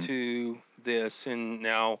into this, and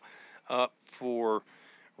now up for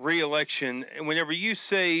re-election. And whenever you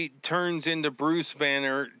say turns into Bruce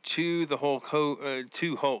Banner to the not Hulk Hogan,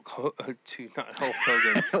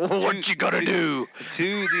 what you gonna do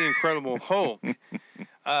to the Incredible Hulk?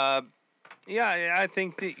 Yeah, I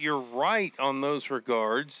think that you're right on those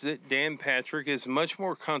regards, that Dan Patrick is much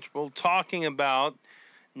more comfortable talking about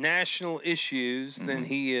national issues than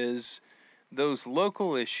he is those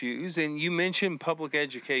local issues. And you mentioned public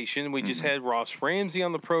education. We just had Ross Ramsey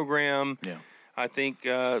on the program. Yeah. I think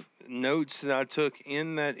notes that I took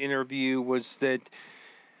in that interview was that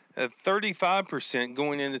 35%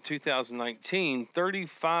 going into 2019,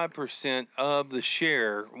 35% of the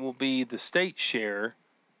share will be the state share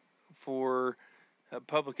for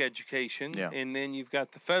public education. Yeah. And then you've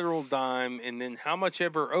got the federal dime, and then how much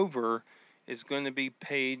ever over is going to be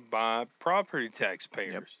paid by property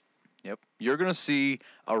taxpayers. Yep. You're going to see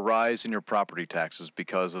a rise in your property taxes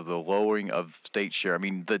because of the lowering of state share. I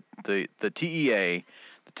mean, the TEA,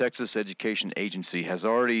 the Texas Education Agency, has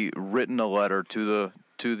already written a letter to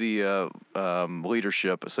the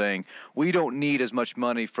leadership saying, we don't need as much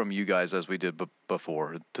money from you guys as we did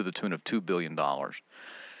before, to the tune of $2 billion.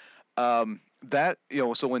 So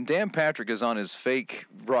when Dan Patrick is on his fake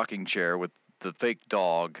rocking chair with the fake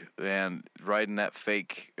dog and riding that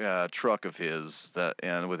fake truck of his,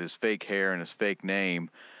 and with his fake hair and his fake name,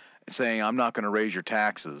 saying, I'm not going to raise your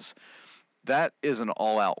taxes, that is an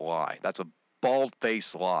all-out lie. That's a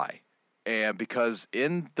bald-faced lie. And because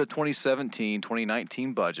in the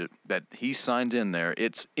 2017-2019 budget that he signed in there,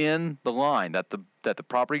 it's in the line that the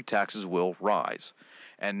property taxes will rise.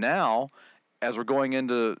 And now, as we're going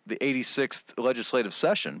into the 86th legislative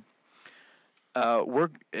session,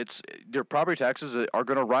 their property taxes are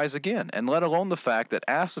going to rise again, and let alone the fact that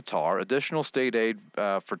ASETAR, additional state aid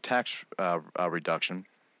for tax reduction,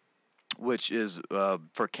 which is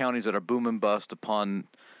for counties that are boom and bust upon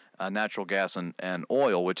natural gas and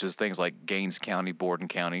oil, which is things like Gaines County, Borden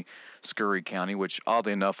County, Scurry County, which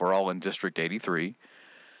oddly enough are all in District 83.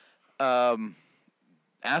 ASETAR,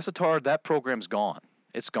 that program's gone.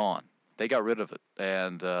 It's gone. They got rid of it,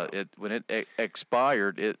 and when it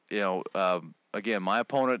expired, again, my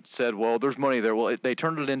opponent said, well, there's money there. Well, they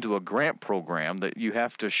turned it into a grant program that you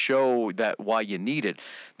have to show that why you need it.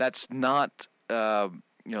 That's not,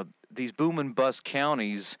 these boom and bust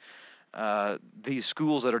counties, these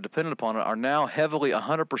schools that are dependent upon it are now heavily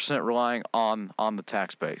 100% relying on the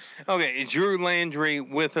tax base. Okay, Drew Landry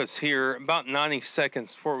with us here about 90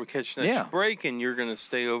 seconds before we catch the next break, and you're going to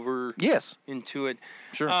stay over into it.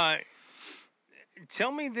 Sure.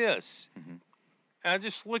 Tell me this. I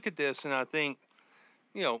just look at this and I think,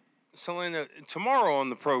 Selena, tomorrow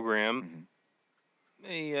on the program,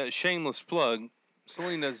 a shameless plug,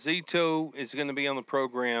 Selena Zito is going to be on the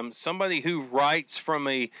program. Somebody who writes from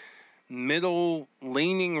a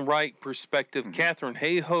middle-leaning right perspective. Catherine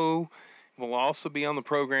Hayhoe will also be on the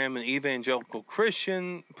program, an evangelical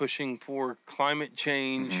Christian pushing for climate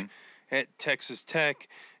change at Texas Tech.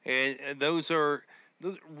 And those are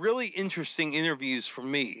really interesting interviews for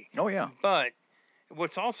me. Oh, yeah. But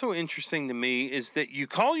what's also interesting to me is that you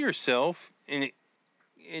call yourself, and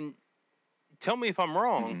tell me if I'm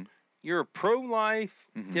wrong, you're a pro-life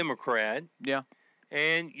Democrat. Yeah.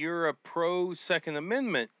 And you're a pro-Second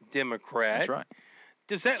Amendment Democrat. That's right.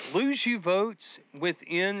 Does that lose you votes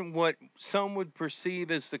within what some would perceive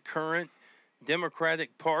as the current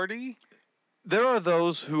Democratic Party? There are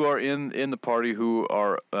those who are in the party who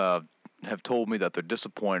are have told me that they're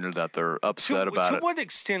disappointed, that they're upset about it. To what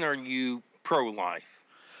extent are you pro-life?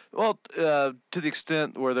 Well, to the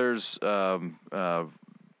extent where there's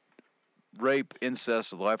rape,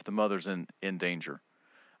 incest, the life of the mother's in danger.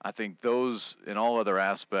 I think those and all other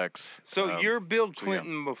aspects. So you're Bill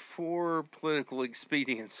Clinton before political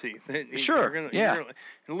expediency. Sure. You're gonna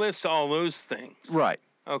list all those things. Right.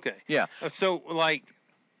 Okay. Yeah. So, like,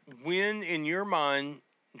 when in your mind,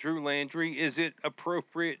 Drew Landry, is it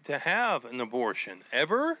appropriate to have an abortion?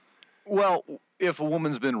 Ever? Well, if a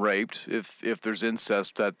woman's been raped, if there's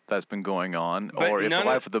incest that's been going on, But or if the none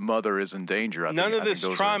life of the mother is in danger, I None think, of this I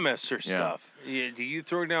think those trimester stuff. Do you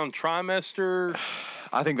throw down trimester?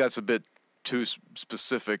 I think that's a bit too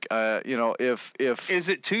specific. If Is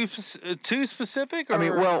it too specific? Or? I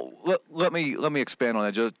mean, well, let me expand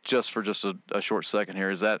on that just for a short second here.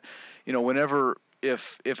 Is that, whenever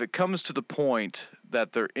if it comes to the point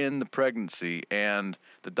that they're in the pregnancy and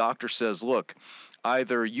the doctor says, look,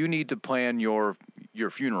 either you need to plan your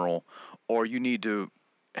funeral or you need to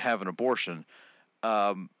have an abortion,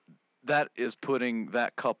 that is putting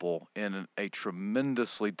that couple in a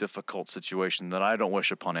tremendously difficult situation that I don't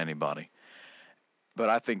wish upon anybody. But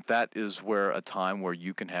I think that is where a time where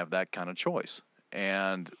you can have that kind of choice.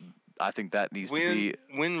 And I think that needs to be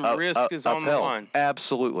when risk is on the line.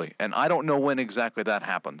 Absolutely. And I don't know when exactly that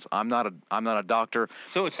happens. I'm not a doctor.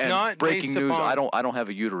 So it's and not breaking based news. upon... I don't have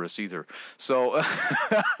a uterus either. So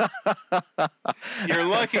You're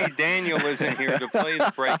lucky Daniel isn't here to play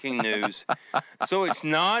the breaking news. So it's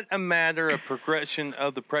not a matter of progression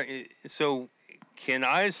of the So can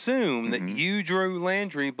I assume that you, Drew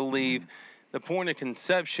Landry, believe the point of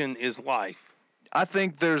conception is life? I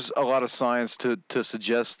think there's a lot of science to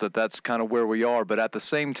suggest that that's kind of where we are, but at the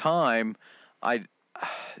same time,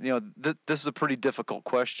 this is a pretty difficult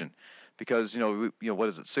question because what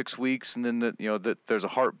is it, 6 weeks, and then there's a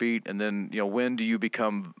heartbeat, and then when do you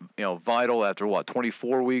become vital? After what,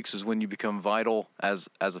 24 weeks is when you become vital as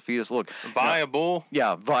a fetus. Look, viable.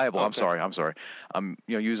 Viable. Okay. I'm sorry. I'm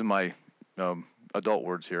using my adult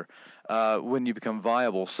words here. When you become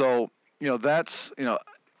viable, so that's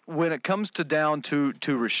when it comes down to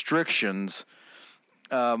restrictions,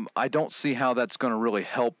 I don't see how that's going to really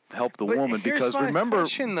help the woman because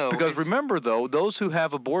remember, those who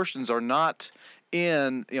have abortions are not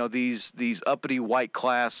in these uppity white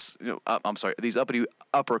class. These uppity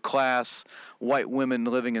upper class white women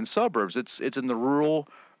living in suburbs. It's in the rural,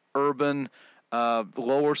 urban,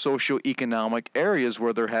 lower socioeconomic areas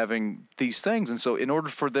where they're having these things. And so in order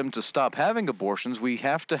for them to stop having abortions, we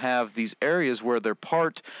have to have these areas where they're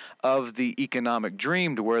part of the economic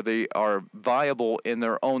dream, to where they are viable in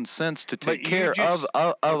their own sense to take care of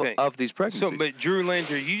these pregnancies. So, but Drew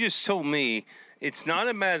Landry, you just told me it's not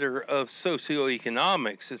a matter of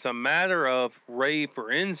socioeconomics. It's a matter of rape or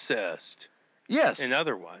incest. Yes. And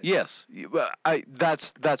otherwise. Yes.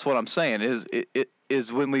 That's what I'm saying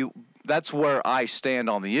is when we... That's where I stand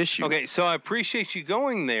on the issue. Okay, so I appreciate you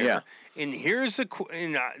going there. Yeah. And here's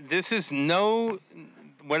this is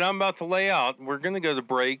what I'm about to lay out. We're going to go to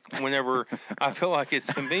break whenever I feel like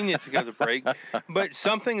it's convenient to go to break. But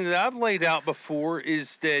something that I've laid out before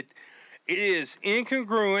is that it is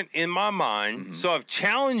incongruent in my mind. Mm-hmm. So I've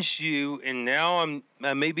challenged you, and now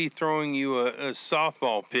I may be throwing you a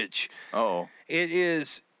softball pitch. Oh.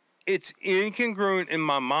 It's incongruent in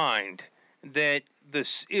my mind that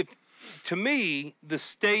to me, the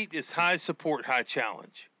state is high support, high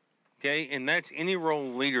challenge, okay? And that's any role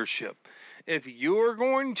of leadership. If you're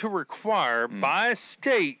going to require by a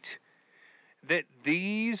state that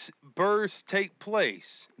these births take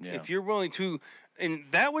place, if you're willing to, and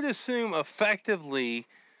that would assume effectively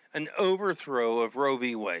an overthrow of Roe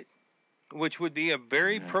v. Wade, which would be a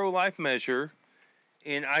very pro-life measure.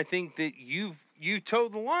 And I think that you've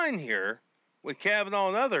toed the line here with Kavanaugh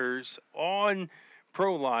and others on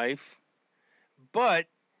pro-life, but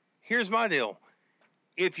here's my deal.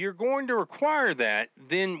 If you're going to require that,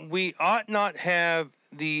 then we ought not have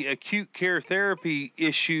the acute care therapy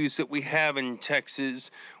issues that we have in Texas,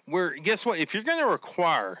 where, guess what, if you're going to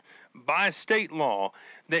require by state law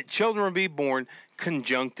that children be born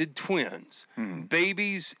conjuncted twins,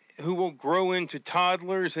 babies who will grow into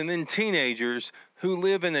toddlers and then teenagers who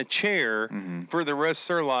live in a chair for the rest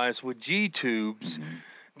of their lives with G-tubes,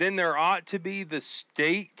 then there ought to be the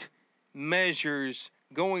state measures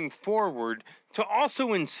going forward to also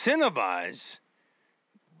incentivize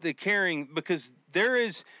the caring, because there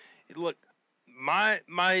is, look, I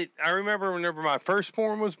remember whenever my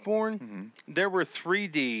firstborn was born, there were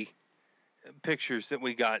 3D pictures that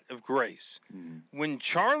we got of Grace. When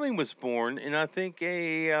Charlie was born, and I think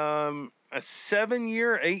a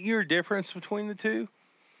 8-year difference between the two,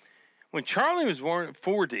 when Charlie was born,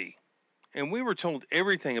 4D. And we were told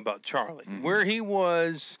everything about Charlie, where he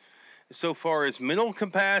was so far as mental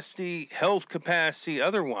capacity, health capacity,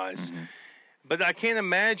 otherwise. But I can't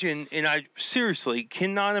imagine, and I seriously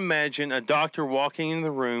cannot imagine a doctor walking in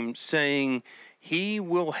the room saying, he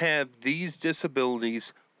will have these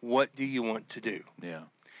disabilities. What do you want to do? Yeah.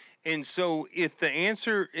 And so if the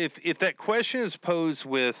answer, if that question is posed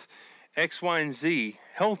with X, Y, and Z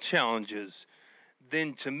health challenges,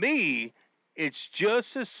 then to me, it's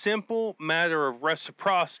just a simple matter of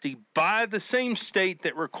reciprocity by the same state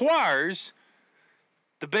that requires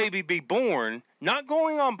the baby be born, not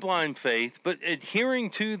going on blind faith, but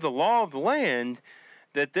adhering to the law of the land,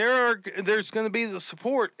 that there's going to be the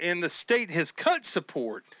support, and the state has cut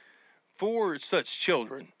support for such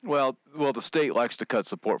children. Well, the state likes to cut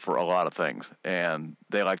support for a lot of things, and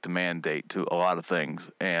they like to mandate to a lot of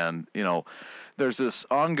things. And, there's this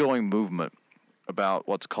ongoing movement about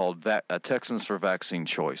what's called Texans for Vaccine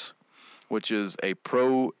Choice, which is a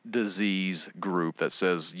pro-disease group that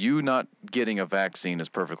says you not getting a vaccine is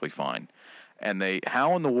perfectly fine. And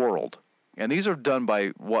how in the world, and these are done by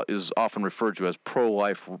what is often referred to as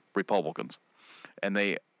pro-life Republicans, and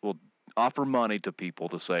they will offer money to people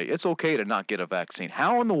to say it's okay to not get a vaccine.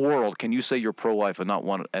 How in the world can you say you're pro-life and not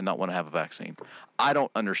want to have a vaccine? I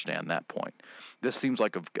don't understand that point. This seems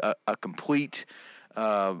like a complete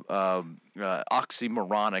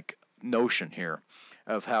oxymoronic notion here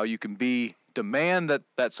of how you can demand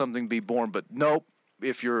that something be born, but nope.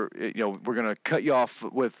 If you're, we're going to cut you off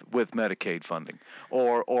with Medicaid funding,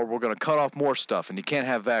 or we're going to cut off more stuff, and you can't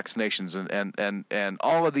have vaccinations, and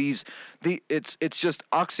all of these, it's just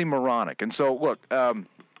oxymoronic. And so, look,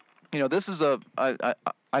 this is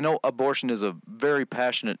I know abortion is a very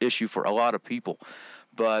passionate issue for a lot of people,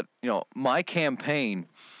 but my campaign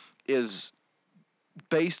is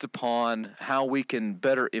based upon how we can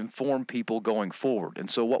better inform people going forward. And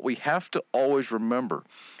so what we have to always remember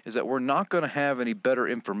is that we're not going to have any better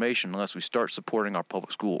information unless we start supporting our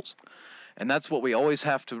public schools. And that's what we always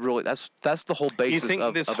have to really, that's the whole basis of everything. You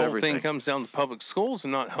think this whole thing comes down to public schools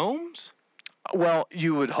and not homes? Well,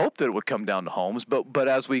 you would hope that it would come down to homes, but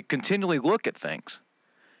as we continually look at things,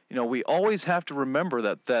 we always have to remember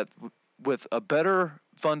that with a better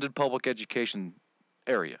funded public education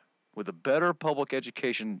area, with a better public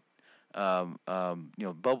education, a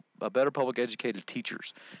better public educated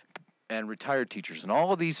teachers and retired teachers, and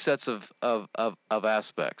all of these sets of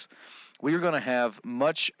aspects, we are going to have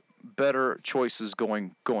much better choices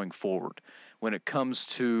going forward when it comes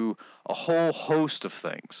to a whole host of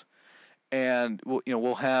things. And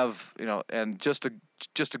we'll have and just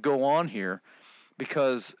to go on here,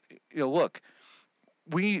 because look.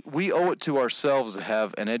 We owe it to ourselves to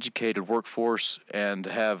have an educated workforce and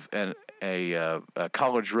to have a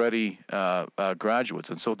college-ready graduates,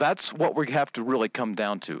 and so that's what we have to really come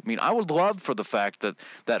down to. I mean, I would love for the fact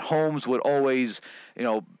that homes would always,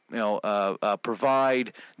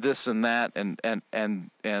 provide this and that and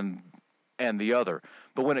the other,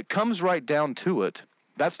 but when it comes right down to it,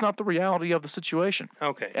 that's not the reality of the situation.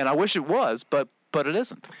 Okay. And I wish it was, but it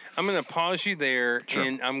isn't. I'm going to pause you there, Sure.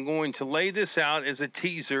 And I'm going to lay this out as a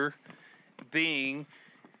teaser, being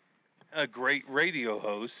a great radio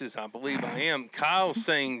host, as I believe I am. Kyle's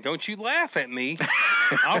saying, don't you laugh at me.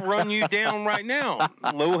 I'll run you down right now.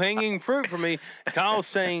 Low-hanging fruit for me. Kyle's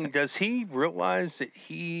saying, does he realize that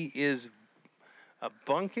he is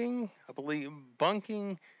bunking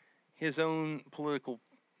his own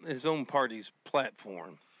party's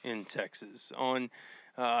platform in Texas on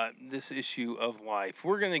this issue of life?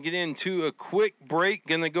 We're going to get into a quick break,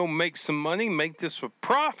 going to go make some money, make this a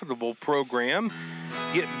profitable program,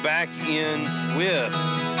 get back in with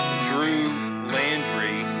Drew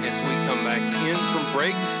Landry as we come back in from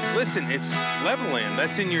break. Listen, it's Levelland.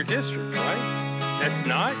 That's in your district, right? That's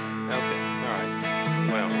not? Okay, all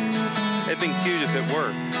right. Well, it'd been cute if it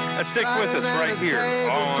were. Stick with us right here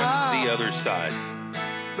on The Other Side.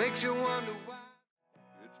 Makes you wonder why.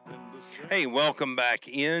 Hey, welcome back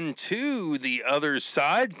into The Other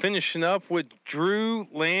Side. Finishing up with Drew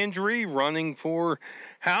Landry, running for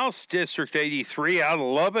House District 83 out of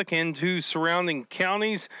Lubbock into surrounding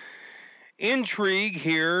counties. Intrigue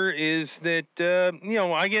here is that,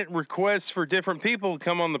 I get requests for different people to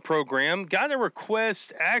come on the program. Got a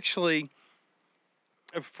request, actually,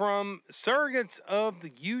 from surrogates of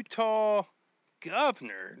the Utah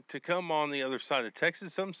governor to come on the other side of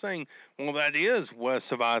Texas. I'm saying, well, that is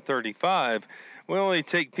west of I-35. We only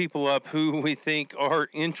take people up who we think are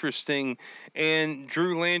interesting, and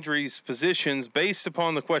Drew Landry's positions, based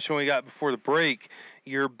upon the question we got before the break,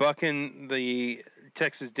 you're bucking the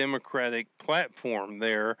Texas Democratic platform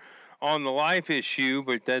there on the life issue,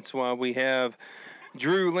 but that's why we have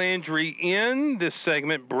Drew Landry in this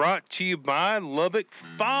segment, brought to you by Lubbock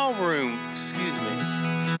File Room. Excuse me.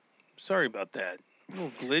 Sorry about that.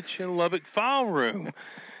 little glitch in Lubbock File Room.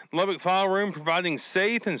 Lubbock File Room providing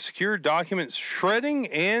safe and secure document shredding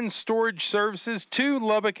and storage services to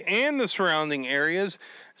Lubbock and the surrounding areas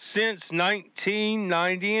since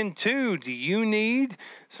 1992. Do you need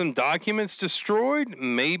some documents destroyed,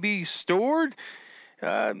 maybe stored?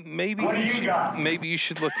 Maybe you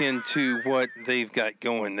should look into what they've got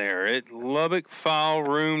going there at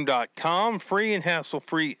LubbockFileRoom.com. Free and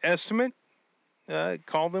hassle-free estimate.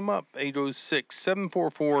 Call them up,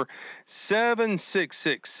 806-744-7666,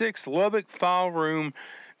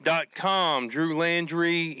 LubbockFileRoom.com. Drew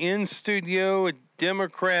Landry in studio, a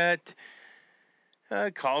Democrat,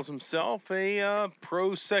 calls himself a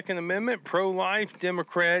pro-Second Amendment, pro-life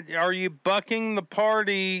Democrat. Are you bucking the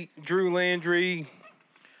party, Drew Landry?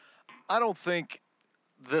 I don't think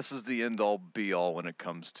this is the end-all, be-all when it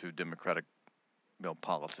comes to Democratic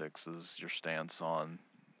politics, is your stance on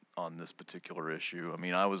this particular issue. I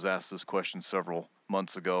mean, I was asked this question several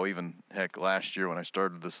months ago, even heck last year when I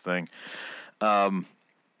started this thing.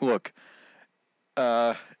 Look,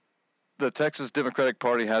 the Texas Democratic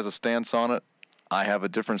Party has a stance on it. I have a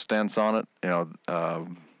different stance on it.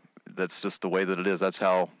 That's just the way that it is. That's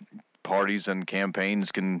how parties and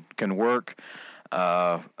campaigns can work.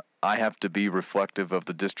 I have to be reflective of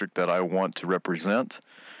the district that I want to represent,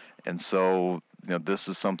 and so this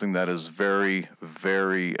is something that is very,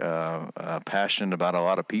 very passionate about a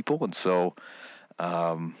lot of people, and so,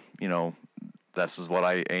 this is what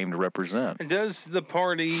I aim to represent. Does the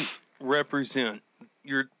party represent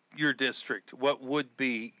your district? What would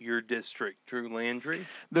be your district, Drew Landry?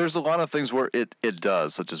 There's a lot of things where it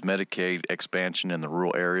does, such as Medicaid expansion in the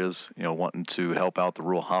rural areas, wanting to help out the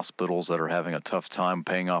rural hospitals that are having a tough time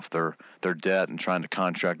paying off their debt and trying to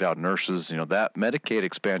contract out nurses. That Medicaid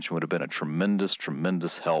expansion would have been a tremendous,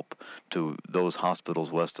 tremendous help to those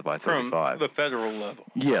hospitals west of I-35. From the federal level.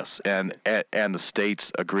 Yes, and the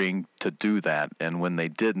states agreeing to do that. And when they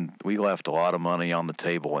didn't, we left a lot of money on the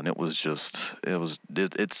table, and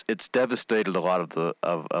it's devastated a lot of the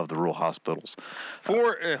rural hospitals.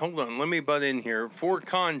 Hold on, let me butt in here. For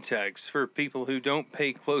context, for people who don't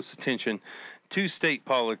pay close attention to state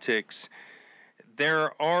politics,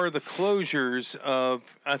 there are the closures of,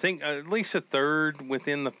 I think, at least a third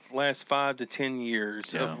within the last 5 to 10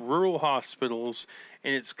 years of rural hospitals,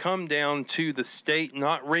 and it's come down to the state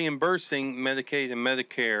not reimbursing Medicaid and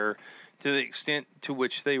Medicare to the extent to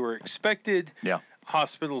which they were expected. Yeah.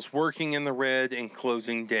 Hospitals working in the red and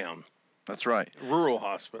closing down. That's right. Rural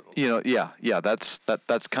hospitals.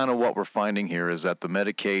 That's kind of what we're finding here is that the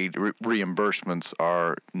Medicaid reimbursements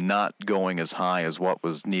are not going as high as what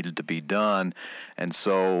was needed to be done, and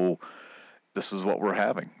so this is what we're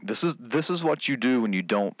having. This is what you do when you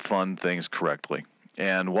don't fund things correctly.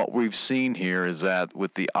 And what we've seen here is that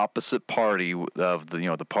with the opposite party of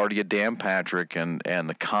the party of Dan Patrick and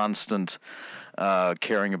the constant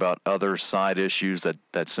caring about other side issues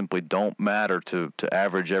that simply don't matter to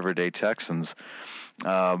average everyday Texans,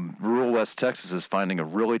 rural West Texas is finding a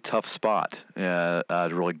really tough spot to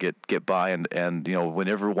really get by, and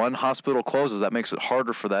whenever one hospital closes, that makes it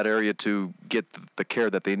harder for that area to get the care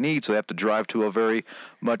that they need, so they have to drive to a very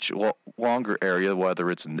much longer area, whether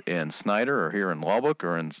it's in Snyder or here in Lubbock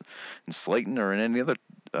or in Slayton or in any other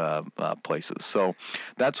places. So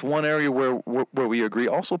that's one area where we agree.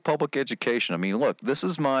 Also, public education. I mean, look, this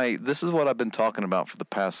is what I've been talking about for the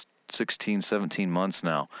past 16, 17 months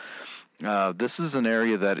now. This is an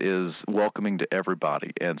area that is welcoming to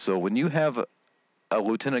everybody, and so when you have a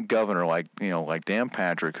lieutenant governor like Dan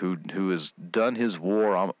Patrick, who has done his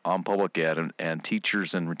war on public ed and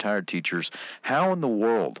teachers and retired teachers, how in the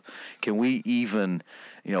world can we even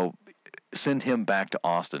send him back to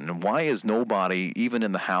Austin? And why is nobody, even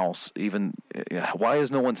in the House, why is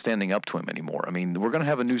no one standing up to him anymore? I mean, we're going to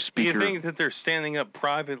have a new speaker. Do you think that they're standing up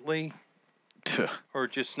privately or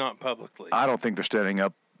just not publicly? I don't think they're standing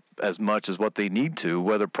up as much as what they need to,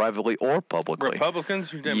 whether privately or publicly.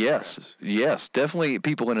 Republicans or Democrats? Yes, definitely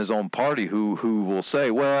people in his own party who will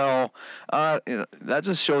say, well, that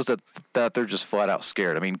just shows that they're just flat out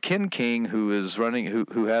scared. I mean, Ken King, who is running,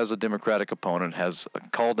 who has a Democratic opponent, has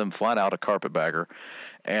called him flat out a carpetbagger,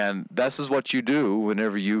 and this is what you do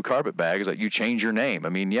whenever you carpetbag, is that you change your name. I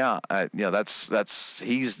mean, that's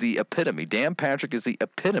he's the epitome. Dan Patrick is the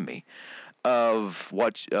epitome of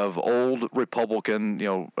old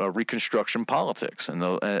Republican, Reconstruction politics,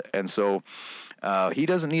 and so he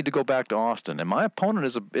doesn't need to go back to Austin. And my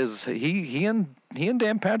opponent is he and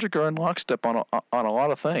Dan Patrick are in lockstep on a lot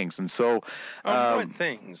of things, and so what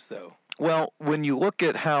things though? Well, when you look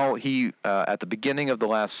at how he at the beginning of the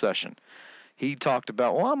last session, he talked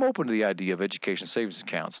about, well, I'm open to the idea of education savings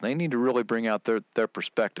accounts. They need to really bring out their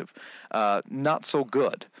perspective. Not so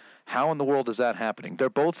good. How in the world is that happening? They're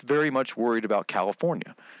both very much worried about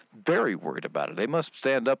California. Very worried about it. They must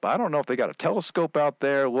stand up. I don't know if they got a telescope out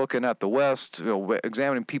there looking at the West,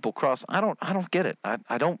 examining people cross. I don't get it.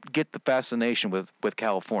 I don't get the fascination with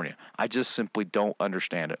California. I just simply don't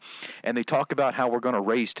understand it. And they talk about how we're going to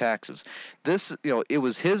raise taxes. This, it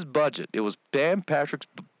was his budget. It was Dan Patrick's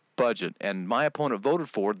budget, and my opponent voted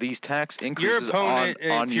for these tax increases. Your opponent,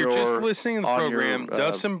 if you're just listening to the program,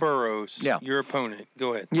 Dustin Burrows, yeah. Your opponent.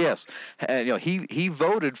 Go ahead. Yes, and he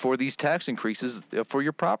voted for these tax increases for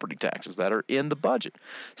your property taxes that are in the budget.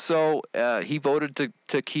 So he voted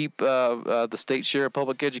to keep the state share of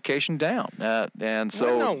public education down, and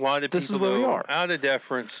so I know a lot of this people, is where we though, are. Out of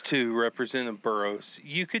deference to Representative Burrows,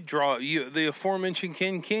 you could draw the aforementioned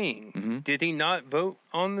Ken King. Mm-hmm. Did he not vote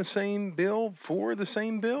on the same bill for the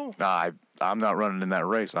same bill? I'm not running in that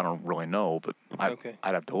race. I don't really know, but I'd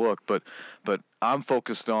have to look. But I'm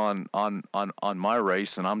focused on my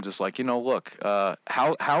race, and I'm just like, look,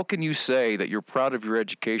 how can you say that you're proud of your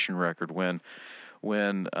education record when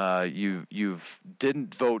you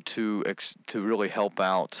didn't vote to really help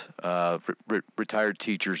out retired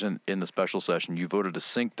teachers in the special session? You voted to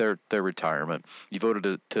sink their retirement. You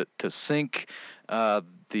voted to sink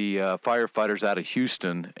the firefighters out of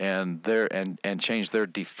Houston and change their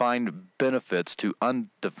defined benefits to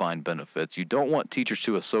undefined benefits. You don't want teachers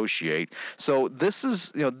to associate. So this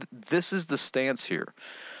is the stance here.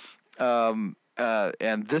 And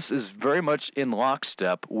this is very much in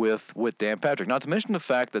lockstep with Dan Patrick. Not to mention the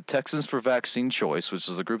fact that Texans for Vaccine Choice, which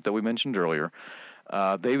is a group that we mentioned earlier,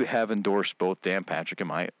 they have endorsed both Dan Patrick and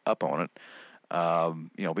my opponent.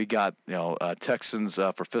 We got Texans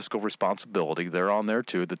for Fiscal Responsibility. They're on there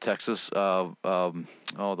too. The Texas the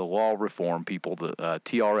law reform people, the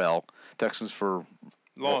TRL, Texans for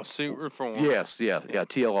Lawsuit reform. Yes,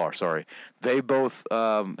 TLR. Sorry, they both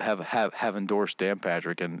have endorsed Dan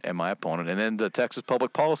Patrick and my opponent, and then the Texas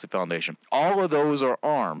Public Policy Foundation. All of those are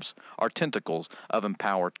tentacles of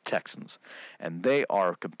Empower Texans, and they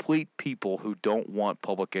are complete people who don't want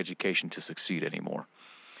public education to succeed anymore.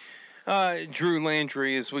 Drew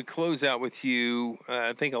Landry, as we close out with you,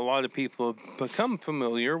 I think a lot of people have become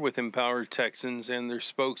familiar with Empower Texans and their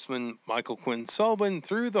spokesman, Michael Quinn Sullivan,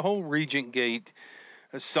 through the whole Regent Gate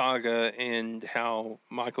saga and how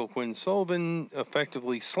Michael Quinn Sullivan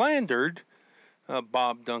effectively slandered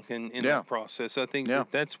Bob Duncan in the process. I think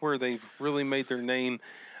that's where they've really made their name.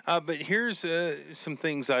 But here's some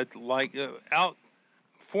things I'd like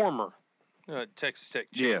former Texas Tech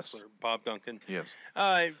Chancellor Bob Duncan. Yes.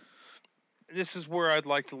 This is where I'd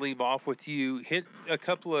like to leave off with you. Hit a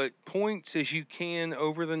couple of points as you can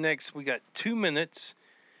over the next, we got 2 minutes.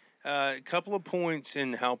 A couple of points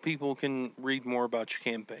in how people can read more about your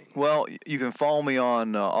campaign. Well, you can follow me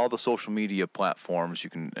on all the social media platforms. You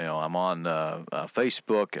can, I'm on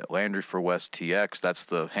Facebook at Landry for West TX. That's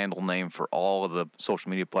the handle name for all of the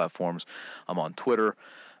social media platforms. I'm on Twitter.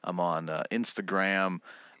 I'm on Instagram.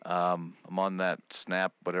 I'm on that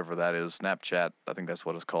whatever that is, Snapchat. I think that's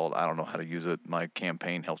what it's called. I don't know how to use it. My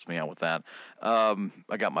campaign helps me out with that.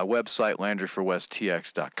 I got my website,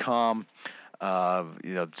 LandryForWestTX.com.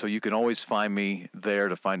 So you can always find me there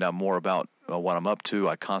to find out more about what I'm up to.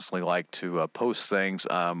 I constantly like to post things.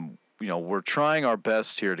 We're trying our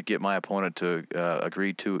best here to get my opponent to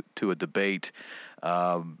agree to a debate.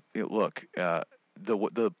 Look,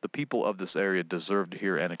 the people of this area deserve to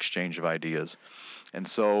hear an exchange of ideas. And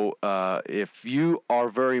so if you are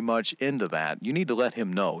very much into that, you need to let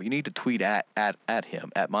him know. You need to tweet at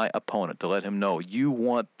him, at my opponent, to let him know you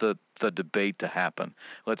want the debate to happen.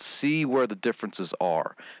 Let's see where the differences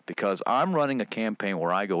are, because I'm running a campaign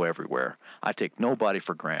where I go everywhere. I take nobody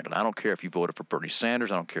for granted. I don't care if you voted for Bernie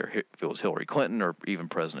Sanders. I don't care if it was Hillary Clinton or even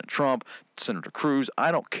President Trump, Senator Cruz.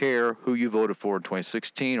 I don't care who you voted for in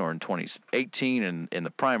 2016 or in 2018 in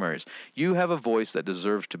the primaries. You have a voice that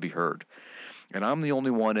deserves to be heard. And I'm the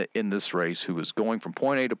only one in this race who is going from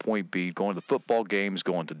point A to point B, going to football games,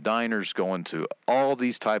 going to diners, going to all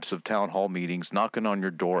these types of town hall meetings, knocking on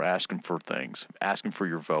your door, asking for things, asking for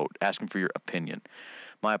your vote, asking for your opinion.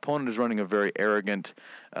 My opponent is running a very arrogant,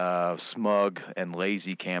 smug, and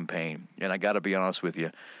lazy campaign. And I got to be honest with you,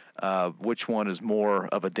 which one is more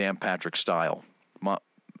of a Dan Patrick style? And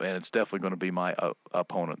it's definitely going to be my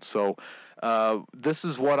opponent. So this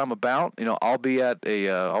is what I'm about. I'll be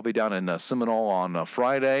down in Seminole on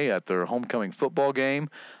Friday at their homecoming football game.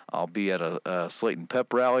 I'll be at a Slayton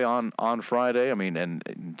pep rally on Friday.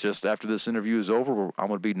 And just after this interview is over, I'm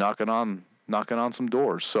going to be knocking on some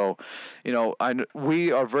doors. So,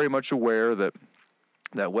 we are very much aware that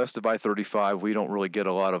that west of I-35, we don't really get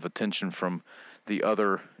a lot of attention from the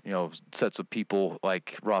other, sets of people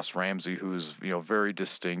like Ross Ramsey, who's, very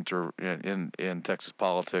distinct or in Texas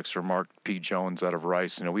politics, or Mark P. Jones out of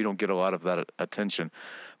Rice. We don't get a lot of that attention.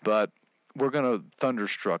 But we're going to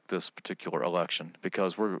thunderstruck this particular election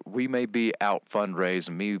because we may be out fundraised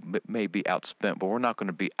and may be outspent, but we're not going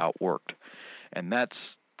to be outworked. And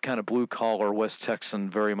that's kind of blue-collar West Texan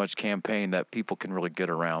very much campaign that people can really get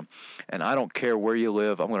around. And I don't care where you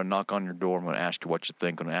live. I'm going to knock on your door. I'm going to ask you what you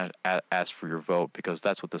think. I'm going to ask for your vote because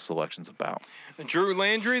that's what this election's about. Drew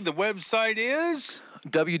Landry, the website is?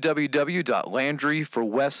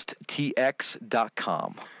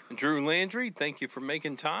 www.landryforwesttx.com. Drew Landry, thank you for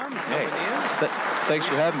making time coming in. Thanks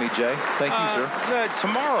for having me, Jay. Thank you, sir.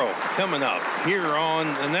 Tomorrow, coming up here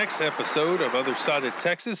on the next episode of Other Side of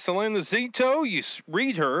Texas, Selena Zito, you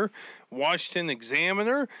read her, Washington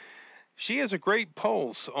Examiner. She has a great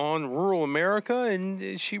pulse on rural America,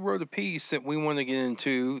 and she wrote a piece that we want to get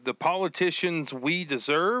into, The Politicians We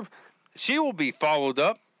Deserve. She will be followed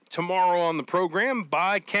up tomorrow on the program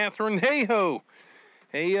by Catherine Hayhoe,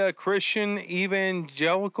 a Christian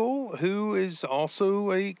evangelical who is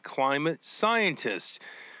also a climate scientist.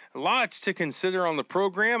 Lots to consider on the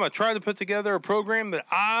program. I tried to put together a program that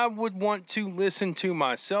I would want to listen to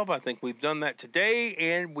myself. I think we've done that today,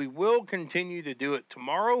 and we will continue to do it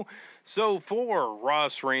tomorrow. So for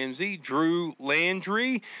Ross Ramsey, Drew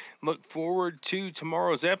Landry, look forward to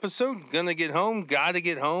tomorrow's episode. Gonna get home, gotta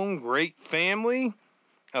get home, great family.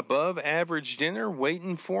 Above average dinner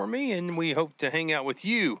waiting for me, and we hope to hang out with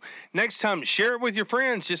you. Next time, share it with your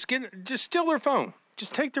friends. Just steal their phone.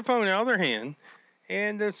 Just take their phone out of their hand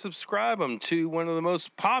and subscribe them to one of the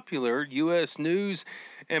most popular U.S. news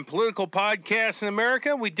and political podcasts in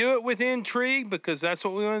America. We do it with intrigue because that's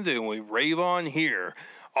what we want to do. We rave on here.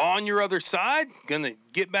 On your other side, gonna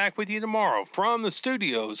get back with you tomorrow from the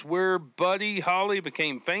studios where Buddy Holly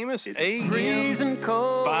became famous. AM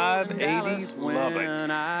 580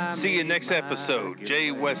 Lubbock. See you next episode.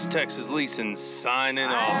 Jay West Texas Leeson signing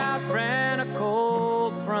off. I ran a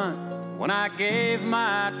cold front when I gave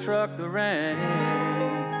my truck the reins.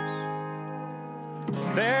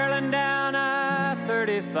 Barreling down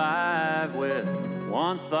I-35 with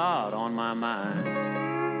one thought on my mind.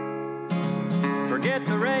 Forget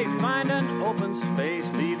the race, find an open space,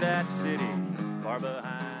 leave that city far behind.